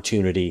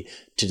opportunity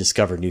to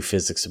discover new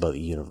physics about the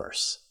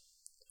universe.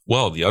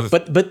 Well, the other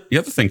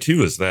thing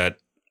too is that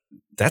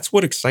that's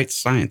what excites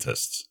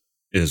scientists,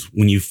 is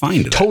when you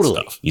find that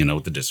stuff,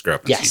 the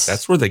discrepancies. Yes.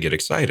 That's where they get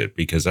excited,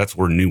 because that's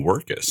where new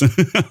work is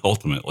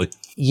ultimately.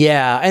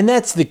 Yeah, and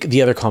that's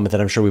the other comment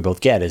that I'm sure we both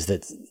get is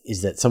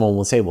that someone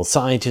will say, well,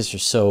 scientists are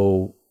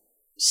so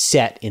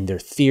set in their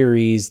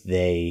theories,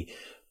 they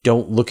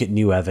don't look at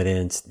new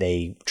evidence,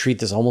 they treat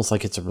this almost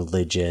like it's a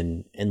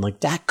religion, and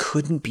like that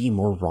couldn't be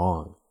more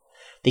wrong.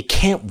 They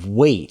can't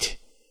wait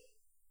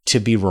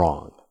to be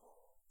wrong,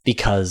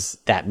 because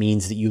that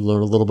means that you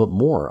learn a little bit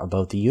more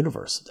about the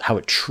universe, how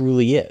it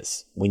truly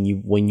is when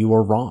you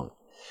are wrong.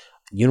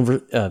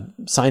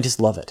 Scientists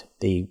love it.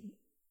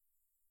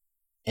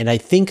 And I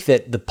think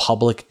that the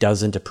public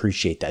doesn't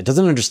appreciate that. It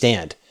doesn't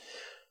understand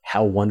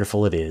how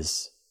wonderful it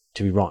is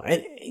to be wrong.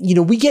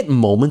 And we get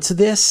moments of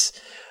this,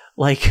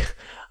 like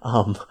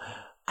I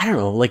don't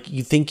know, like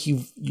you think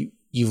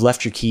you've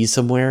left your keys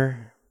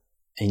somewhere.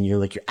 And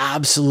you're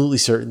absolutely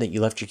certain that you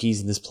left your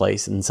keys in this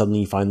place, and suddenly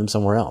you find them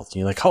somewhere else. And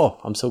you're like, oh,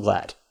 I'm so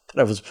glad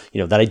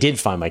that I did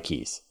find my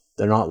keys.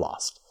 They're not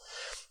lost.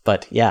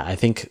 But yeah, I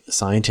think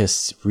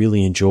scientists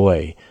really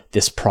enjoy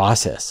this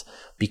process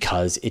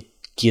because it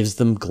gives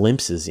them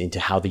glimpses into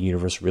how the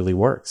universe really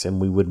works. And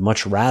we would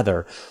much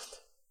rather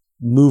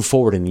move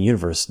forward in the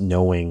universe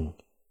knowing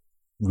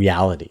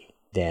reality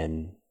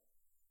than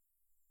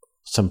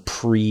some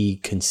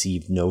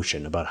preconceived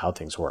notion about how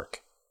things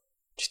work.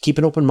 Just keep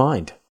an open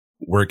mind.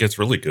 Where it gets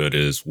really good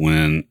is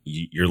when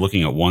you're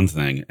looking at one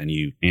thing and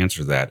you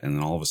answer that, and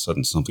then all of a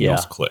sudden something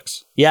else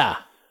clicks. Yeah.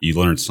 You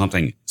learn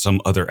something,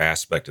 some other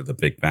aspect of the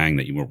Big Bang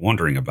that you were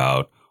wondering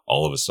about.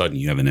 All of a sudden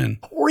you have an in.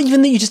 Or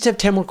even that you just have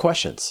 10 more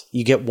questions.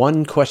 You get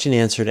one question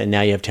answered and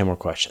now you have 10 more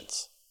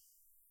questions.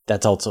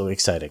 That's also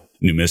exciting.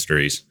 New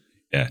mysteries.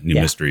 Yeah,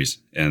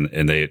 mysteries. And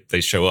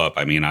they show up.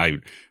 I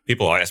mean,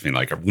 people ask me,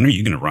 like, when are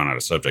you going to run out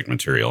of subject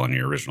material on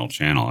your original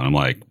channel? And I'm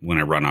like, when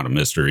I run out of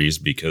mysteries,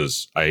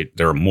 because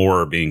there are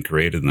more being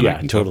created than I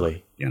can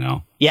totally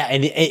cover, Yeah,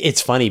 and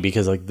it's funny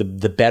because like the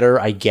better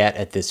I get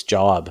at this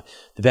job,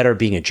 the better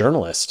being a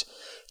journalist,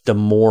 the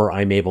more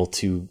I'm able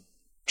to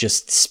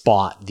just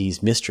spot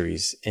these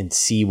mysteries and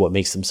see what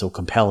makes them so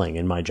compelling.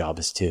 And my job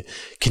is to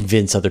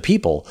convince other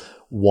people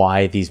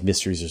why these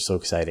mysteries are so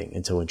exciting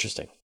and so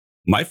interesting.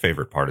 My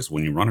favorite part is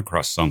when you run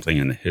across something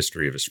in the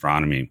history of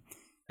astronomy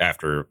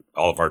after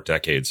all of our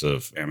decades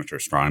of amateur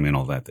astronomy and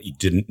all that you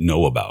didn't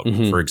know about.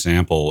 Mm-hmm. For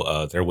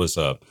example, there was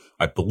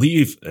I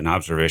believe an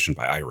observation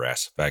by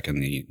IRAS back in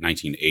the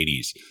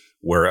 1980s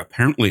where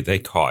apparently they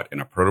caught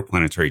in a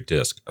protoplanetary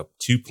disk of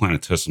two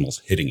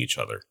planetesimals hitting each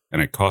other. And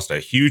it caused a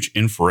huge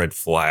infrared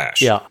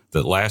flash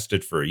that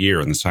lasted for a year.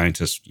 And the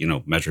scientists,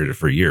 measured it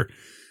for a year.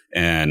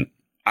 And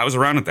I was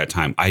around at that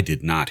time. I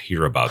did not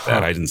hear about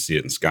that. I didn't see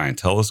it in Sky and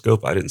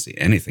Telescope. I didn't see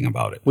anything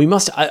about it.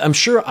 I'm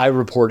sure I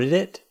reported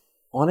it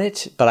on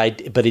it, but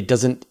it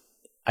doesn't,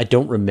 I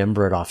don't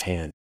remember it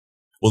offhand.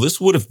 Well,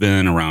 this would have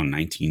been around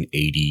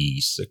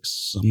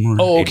 1986 somewhere.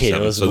 Oh, okay.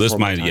 So this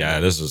might,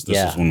 this is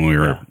when we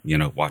were,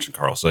 watching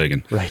Carl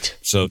Sagan. Right.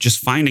 So just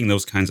finding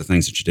those kinds of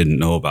things that you didn't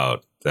know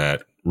about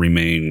that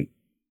remain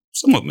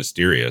somewhat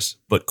mysterious,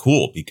 but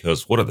cool,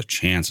 because what are the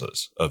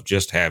chances of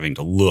just having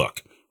to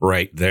look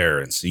right there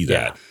and see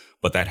that?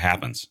 But that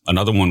happens.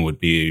 Another one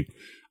would be,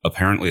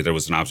 apparently there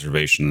was an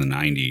observation in the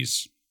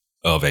 90s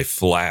of a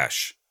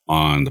flash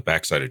on the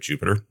backside of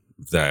Jupiter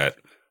that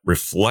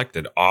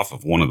reflected off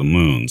of one of the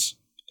moons.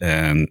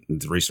 And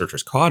the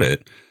researchers caught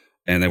it,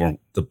 and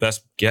the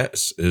best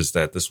guess is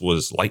that this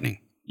was lightning,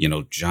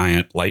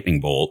 giant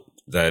lightning bolt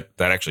that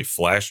actually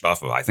flashed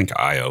off of, I think,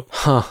 Io,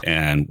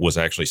 and was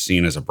actually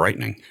seen as a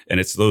brightening. And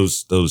it's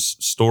those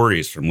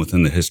stories from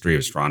within the history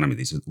of astronomy,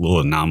 these little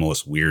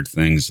anomalous, weird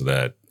things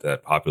that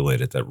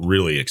populate it that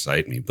really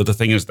excite me. But the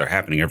thing is, they're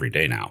happening every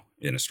day now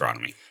in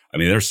astronomy. I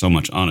mean, there's so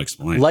much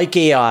unexplained. Like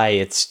AI,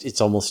 it's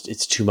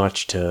too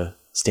much to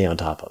stay on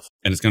top of.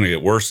 And it's going to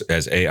get worse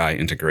as AI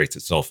integrates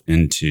itself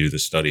into the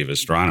study of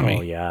astronomy.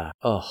 Oh, yeah.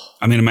 Oh.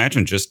 I mean,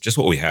 imagine just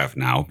what we have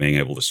now, being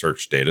able to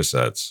search data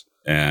sets.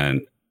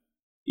 And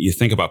you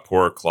think about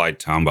poor Clyde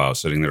Tombaugh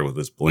sitting there with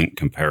this blink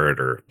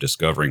comparator,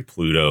 discovering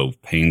Pluto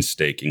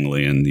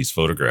painstakingly in these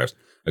photographs.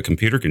 A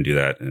computer can do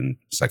that in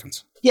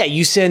seconds. Yeah,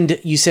 you send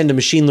a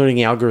machine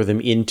learning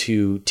algorithm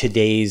into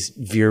today's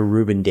Vera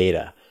Rubin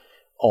data,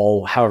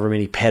 all however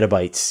many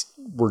petabytes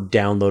were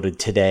downloaded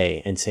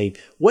today, and say,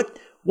 what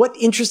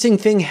interesting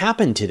thing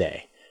happened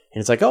today?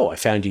 And it's like, oh, I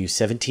found you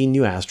 17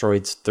 new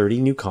asteroids,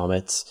 30 new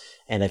comets,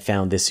 and I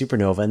found this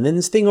supernova, and then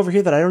this thing over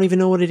here that I don't even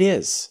know what it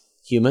is.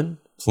 Human?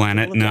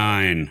 Planet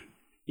 9.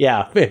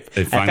 Yeah, I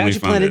found you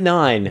Planet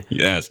 9.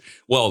 Yes.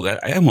 Well,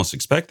 I almost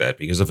expect that,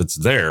 because if it's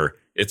there,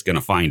 it's going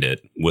to find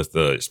it with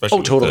especially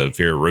with the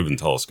Vera Rubin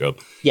telescope.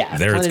 Yeah,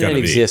 there if it's going to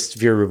exists,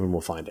 Vera Rubin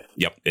will find it.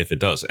 Yep, if it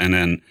does. And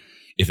then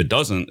if it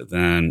doesn't,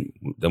 then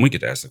we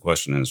get to ask the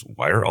question is,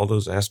 why are all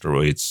those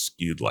asteroids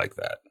skewed like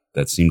that?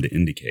 That seem to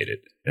indicate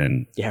it.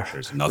 And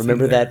there's nothing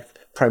remember there.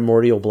 That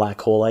primordial black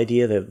hole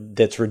idea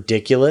that's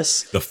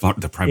ridiculous?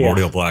 The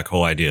primordial black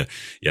hole idea.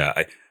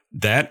 Yeah,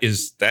 that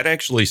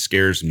actually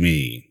scares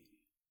me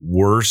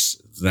worse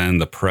than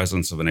the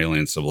presence of an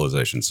alien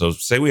civilization. So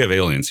say we have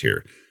aliens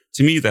here.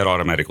 To me, that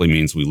automatically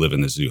means we live in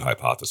the zoo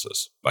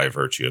hypothesis by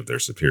virtue of their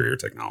superior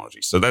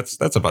technology. So that's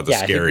about the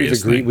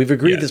scariest thing. We've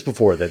agreed this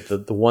before, that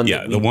the one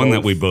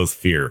that we both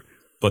fear.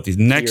 But the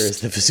next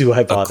is the zoo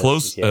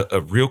hypothesis.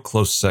 A real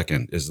close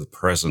second is the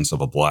presence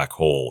of a black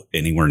hole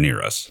anywhere near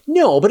us.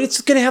 No, but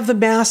it's going to have the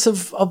mass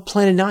of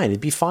Planet 9.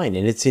 It'd be fine,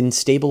 and it's in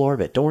stable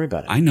orbit. Don't worry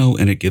about it. I know,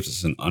 and it gives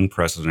us an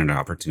unprecedented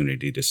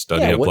opportunity to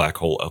study a black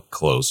hole up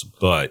close,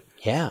 but...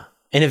 Yeah,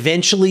 and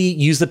eventually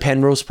use the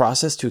Penrose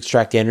process to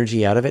extract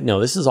energy out of it. No,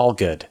 this is all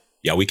good.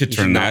 Yeah, we could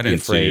turn that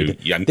into...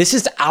 Yeah, this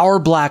is our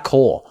black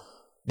hole.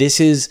 This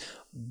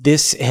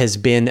has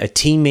been a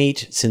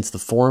teammate since the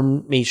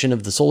formation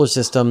of the solar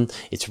system.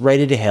 It's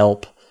ready to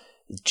help.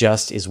 It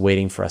just is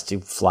waiting for us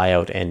to fly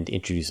out and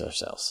introduce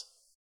ourselves.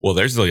 Well,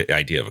 there's the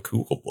idea of a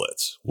Kugel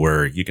blitz,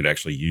 where you could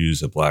actually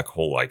use a black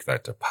hole like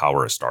that to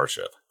power a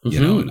starship. You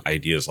know, and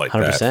ideas like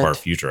 100%. That, far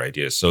future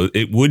ideas. So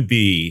it would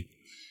be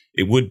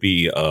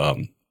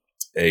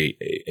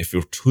a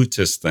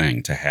fortuitous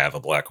thing to have a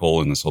black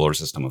hole in the solar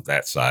system of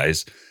that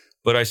size.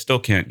 But I still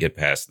can't get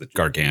past the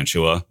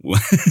gargantua.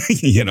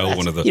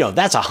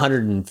 That's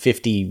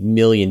 150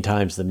 million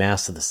times the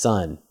mass of the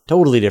sun.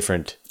 Totally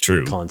different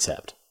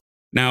concept.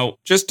 Now,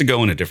 just to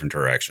go in a different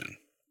direction,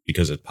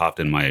 because it popped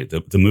in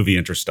the movie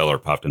Interstellar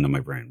popped into my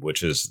brain,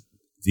 which is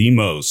the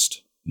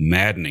most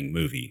maddening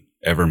movie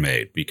ever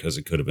made because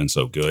it could have been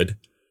so good.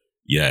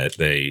 Yet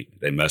they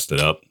messed it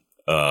up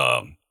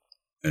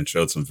and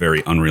showed some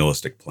very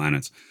unrealistic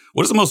planets.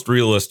 What is the most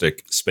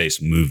realistic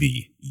space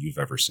movie you've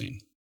ever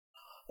seen?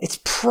 It's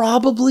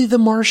probably The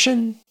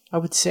Martian, I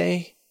would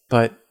say,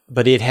 but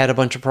it had a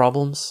bunch of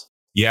problems.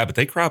 Yeah, but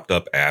they cropped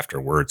up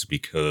afterwards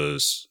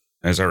because,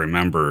 as I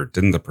remember,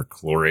 didn't the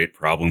perchlorate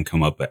problem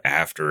come up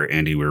after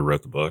Andy Weir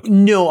wrote the book?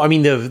 No, I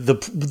mean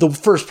the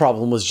first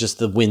problem was just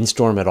the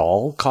windstorm at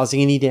all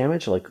causing any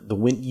damage. Like the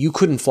wind, you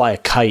couldn't fly a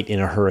kite in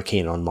a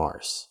hurricane on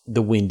Mars.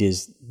 The wind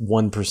is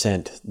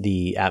 1%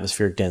 the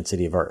atmospheric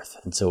density of Earth,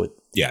 and so it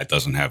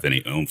doesn't have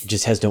any oomph. It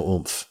just has no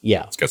oomph.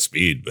 Yeah. It's got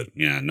speed, but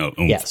no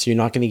oomph. Yeah, so you're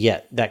not going to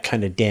get that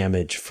kind of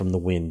damage from the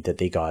wind that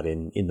they got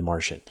in The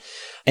Martian.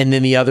 And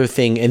then the other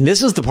thing, and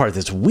this is the part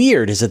that's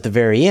weird, is at the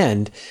very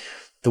end,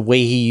 the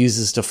way he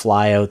uses to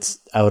fly out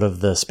of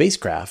the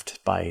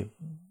spacecraft by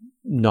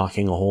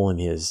knocking a hole in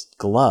his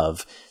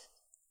glove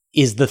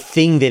is the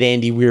thing that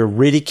Andy Weir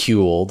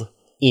ridiculed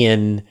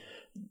in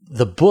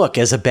the book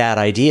as a bad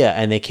idea,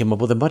 and they came up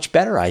with a much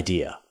better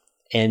idea.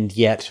 And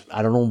yet,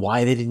 I don't know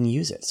why they didn't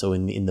use it. So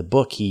in the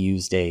book, he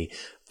used a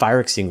fire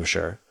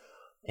extinguisher.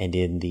 And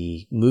in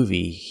the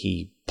movie,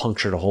 he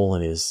punctured a hole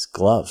in his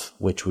glove,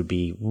 which would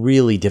be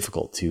really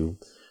difficult to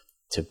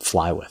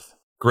fly with.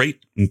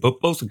 Great.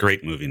 Both a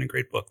great movie and a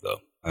great book, though.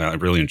 I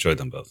really enjoyed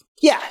them both.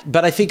 Yeah,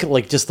 but I think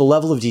like just the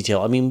level of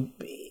detail. I mean,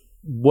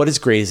 what is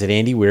great is that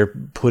Andy Weir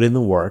put in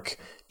the work,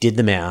 did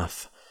the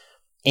math,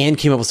 and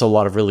came up with a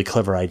lot of really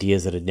clever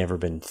ideas that had never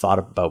been thought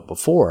about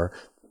before,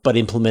 but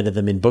implemented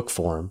them in book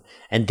form.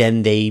 And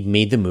then they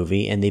made the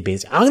movie, and I'm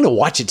going to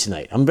watch it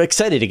tonight. I'm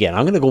excited again.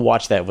 I'm going to go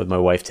watch that with my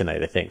wife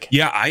tonight, I think.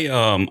 Yeah,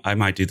 I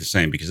might do the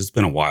same because it's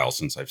been a while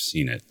since I've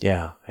seen it.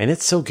 Yeah, and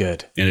it's so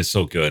good. And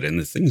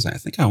the thing is, I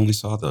think I only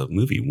saw the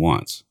movie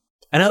once.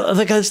 And I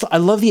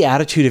love the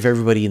attitude of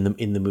everybody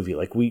in the movie.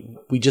 Like we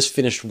just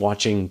finished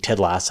watching Ted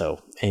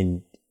Lasso,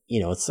 and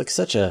it's like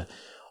such a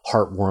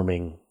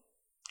heartwarming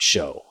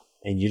show.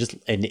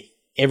 And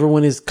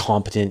everyone is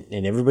competent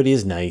and everybody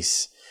is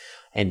nice.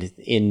 And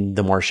in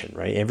The Martian,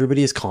 right?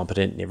 Everybody is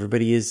competent and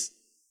everybody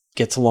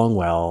gets along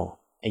well,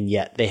 and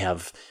yet they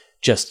have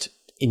just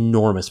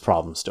enormous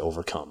problems to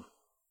overcome.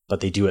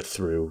 But they do it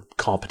through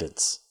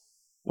competence,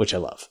 which I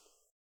love.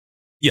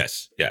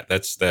 Yes, yeah,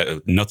 that's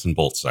the nuts and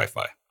bolts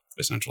sci-fi,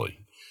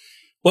 essentially.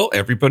 Well,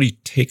 everybody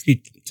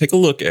take a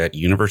look at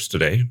Universe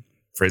Today.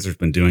 Fraser's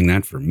been doing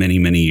that for many,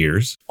 many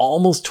years.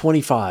 Almost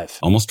 25.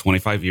 Almost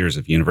 25 years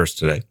of Universe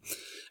Today.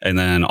 And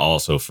then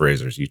also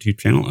Fraser's YouTube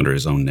channel under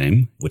his own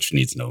name, which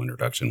needs no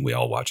introduction. We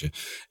all watch it.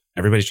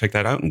 Everybody check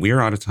that out. And we are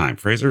out of time.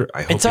 Fraser,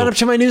 I hope and sign up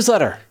to my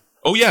newsletter.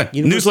 Oh, yeah.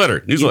 Newsletter.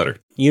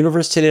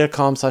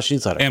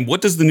 Universetoday.com/newsletter. And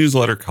what does the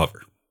newsletter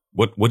cover?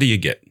 What do you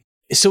get?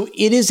 So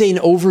it is an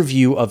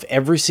overview of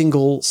every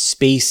single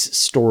space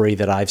story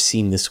that I've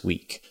seen this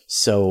week.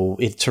 So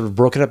it's sort of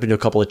broken up into a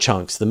couple of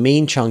chunks. The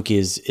main chunk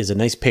is a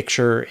nice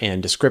picture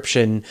and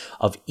description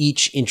of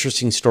each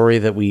interesting story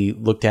that we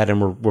looked at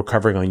and we're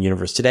covering on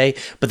Universe Today.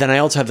 But then I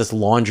also have this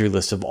laundry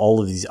list of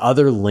all of these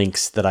other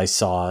links that I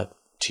saw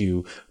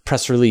to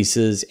press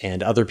releases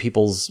and other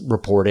people's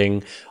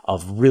reporting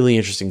of really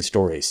interesting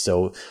stories.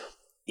 So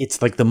it's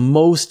like the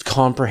most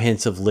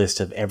comprehensive list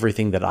of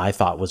everything that I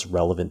thought was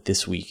relevant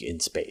this week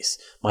in space.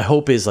 My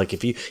hope is like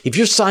if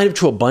you're signed up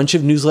to a bunch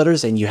of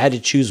newsletters and you had to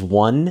choose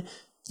one,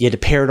 you had to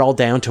pare it all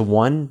down to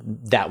one,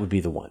 that would be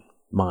the one.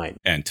 Mine.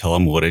 And tell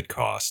them what it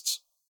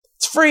costs.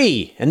 It's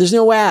free and there's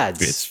no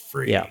ads. It's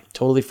free. Yeah,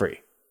 totally free.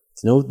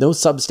 It's no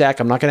Substack.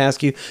 I'm not going to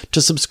ask you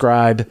to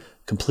subscribe.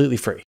 Completely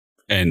free.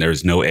 And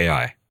there's no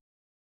AI.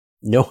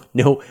 No.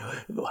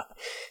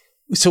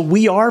 So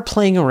we are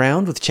playing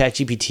around with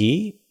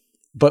ChatGPT,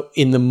 but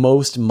in the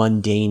most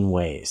mundane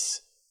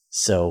ways.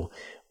 So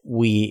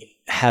we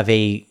have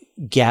a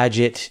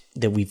gadget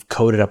that we've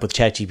coded up with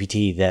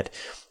ChatGPT that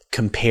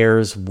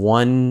compares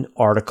one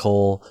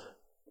article,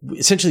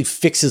 essentially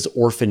fixes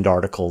orphaned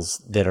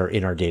articles that are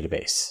in our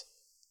database.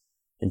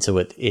 And so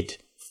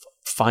it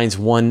finds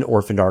one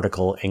orphaned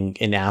article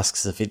and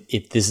asks if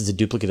this is a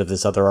duplicate of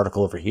this other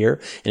article over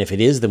here. And if it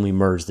is, then we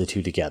merge the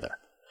two together.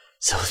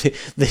 So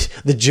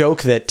the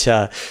joke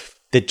that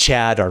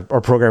Chad,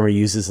 our programmer,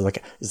 uses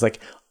is like,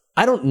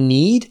 I don't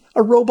need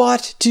a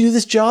robot to do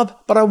this job,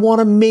 but I want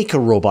to make a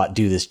robot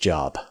do this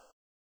job.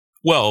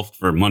 Well,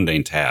 for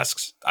mundane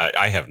tasks,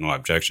 I have no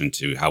objection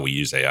to how we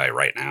use AI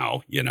right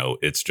now.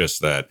 It's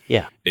just that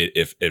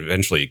if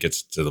eventually it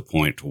gets to the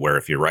point where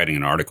if you're writing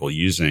an article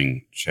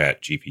using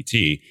Chat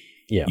GPT,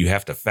 you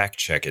have to fact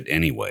check it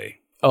anyway.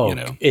 Oh,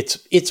 it's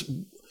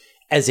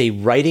as a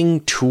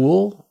writing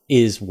tool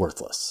is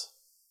worthless.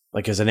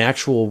 Like as an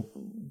actual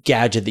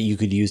gadget that you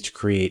could use to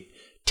create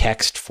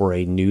text for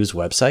a news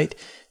website,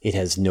 it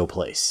has no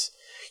place.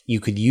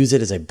 You could use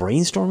it as a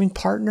brainstorming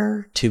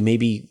partner to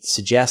maybe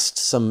suggest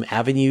some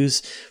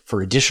avenues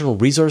for additional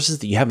resources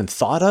that you haven't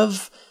thought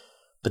of,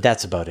 but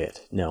that's about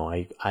it. No,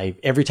 I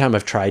every time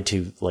I've tried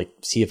to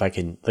see if I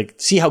can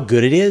see how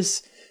good it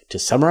is to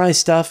summarize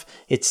stuff,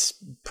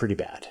 it's pretty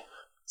bad.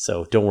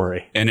 So don't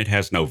worry. And it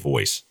has no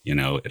voice,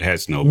 it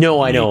has no.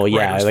 No, I know.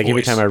 Yeah. Like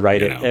every time I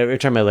write it, know. every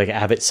time I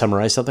have it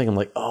summarize something, I'm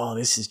like, oh,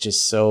 this is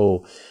just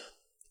so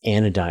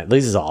anodyne.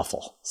 This is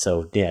awful.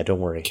 So yeah, don't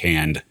worry.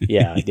 Canned.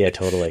 Yeah,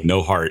 totally.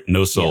 No heart,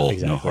 no soul,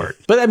 exactly. No heart.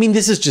 But I mean,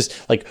 this is just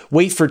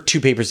wait for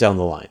 2 papers down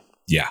the line.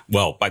 Yeah.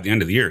 Well, by the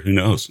end of the year, who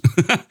knows?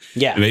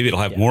 Yeah. Maybe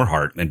it'll have more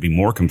heart and be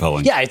more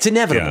compelling. Yeah, it's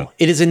inevitable. Yeah.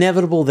 It is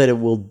inevitable that it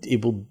will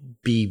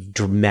be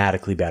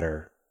dramatically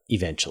better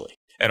eventually.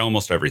 At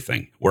almost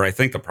everything. Where I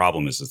think the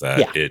problem is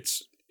that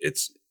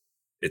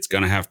it's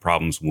going to have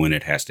problems when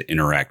it has to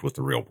interact with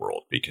the real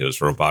world because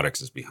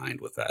robotics is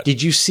behind with that.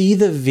 Did you see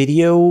the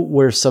video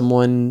where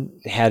someone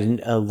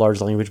had a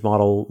large language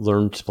model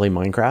learn to play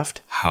Minecraft?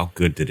 How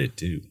good did it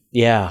do?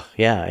 Yeah,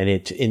 and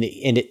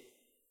it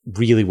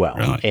really well.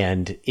 Really?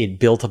 And it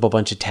built up a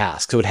bunch of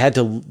tasks. So it had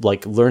to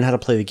learn how to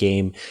play the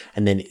game,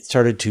 and then it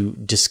started to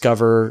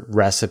discover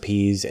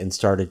recipes and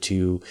started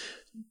to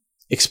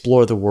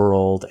explore the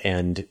world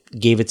and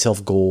gave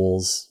itself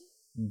goals,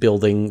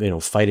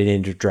 building, fight an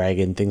ender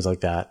dragon, things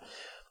like that.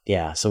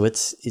 Yeah. So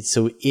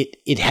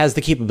it has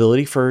the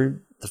capability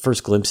for the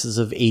first glimpses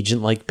of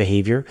agent-like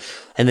behavior.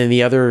 And then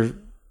the other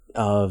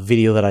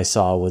video that I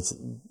saw was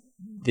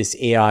this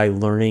AI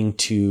learning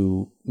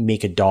to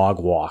make a dog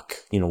walk,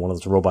 one of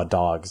those robot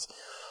dogs.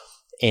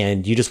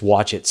 And you just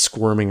watch it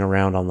squirming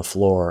around on the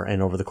floor.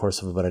 And over the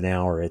course of about an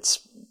hour,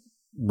 it's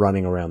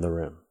running around the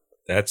room.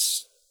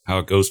 That's how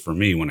it goes for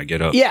me when I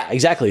get up. Yeah,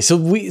 exactly.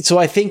 So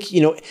I think,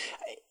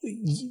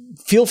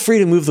 feel free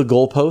to move the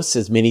goalposts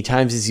as many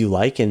times as you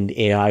like, and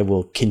AI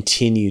will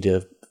continue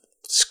to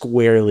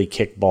squarely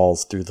kick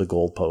balls through the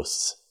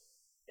goalposts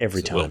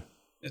every time.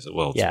 As it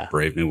will. It's a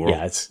brave new world.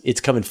 Yeah, it's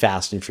coming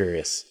fast and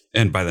furious.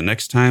 And by the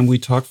next time we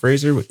talk,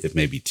 Fraser, it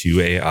may be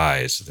 2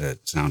 AIs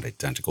that sound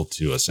identical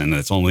to us, and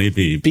it's only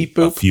a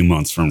few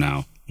months from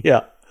now.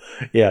 Yeah,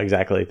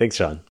 exactly. Thanks,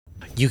 Sean.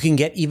 You can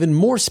get even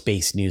more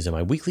space news in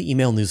my weekly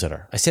email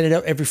newsletter. I send it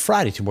out every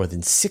Friday to more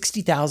than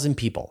 60,000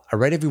 people. I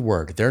write every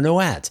word. There are no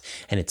ads,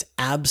 and it's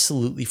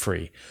absolutely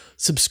free.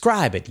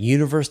 Subscribe at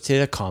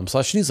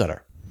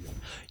universetoday.com/newsletter.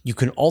 You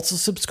can also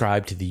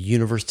subscribe to the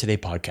Universe Today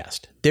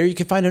podcast. There you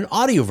can find an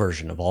audio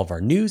version of all of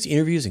our news,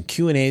 interviews, and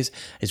Q&As,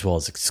 as well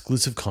as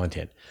exclusive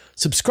content.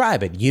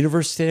 Subscribe at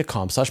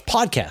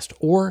universetoday.com/podcast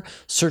or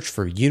search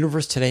for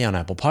Universe Today on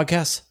Apple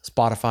Podcasts,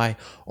 Spotify,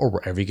 or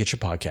wherever you get your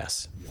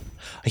podcasts.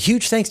 A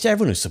huge thanks to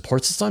everyone who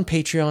supports us on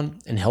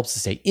Patreon and helps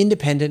us stay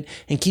independent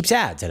and keeps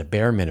ads at a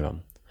bare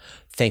minimum.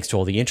 Thanks to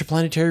all the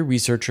interplanetary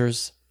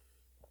researchers,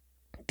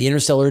 the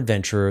interstellar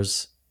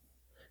adventurers,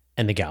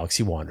 and the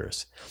galaxy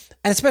wanderers.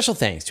 And a special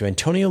thanks to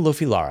Antonio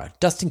Lofilara,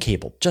 Dustin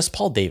Cable, Just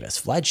Paul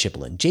Davis, Vlad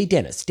Shiplin, Jay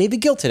Dennis,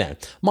 David Giltinan,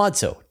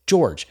 Modso,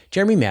 George,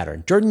 Jeremy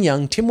Mattern, Jordan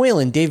Young, Tim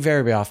Whalen, Dave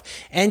Veribioff,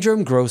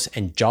 Andrew Gross,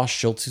 and Josh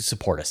Schultz who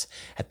support us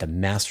at the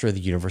Master of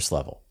the Universe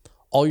level.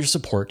 All your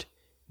support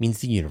means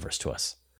the universe to us.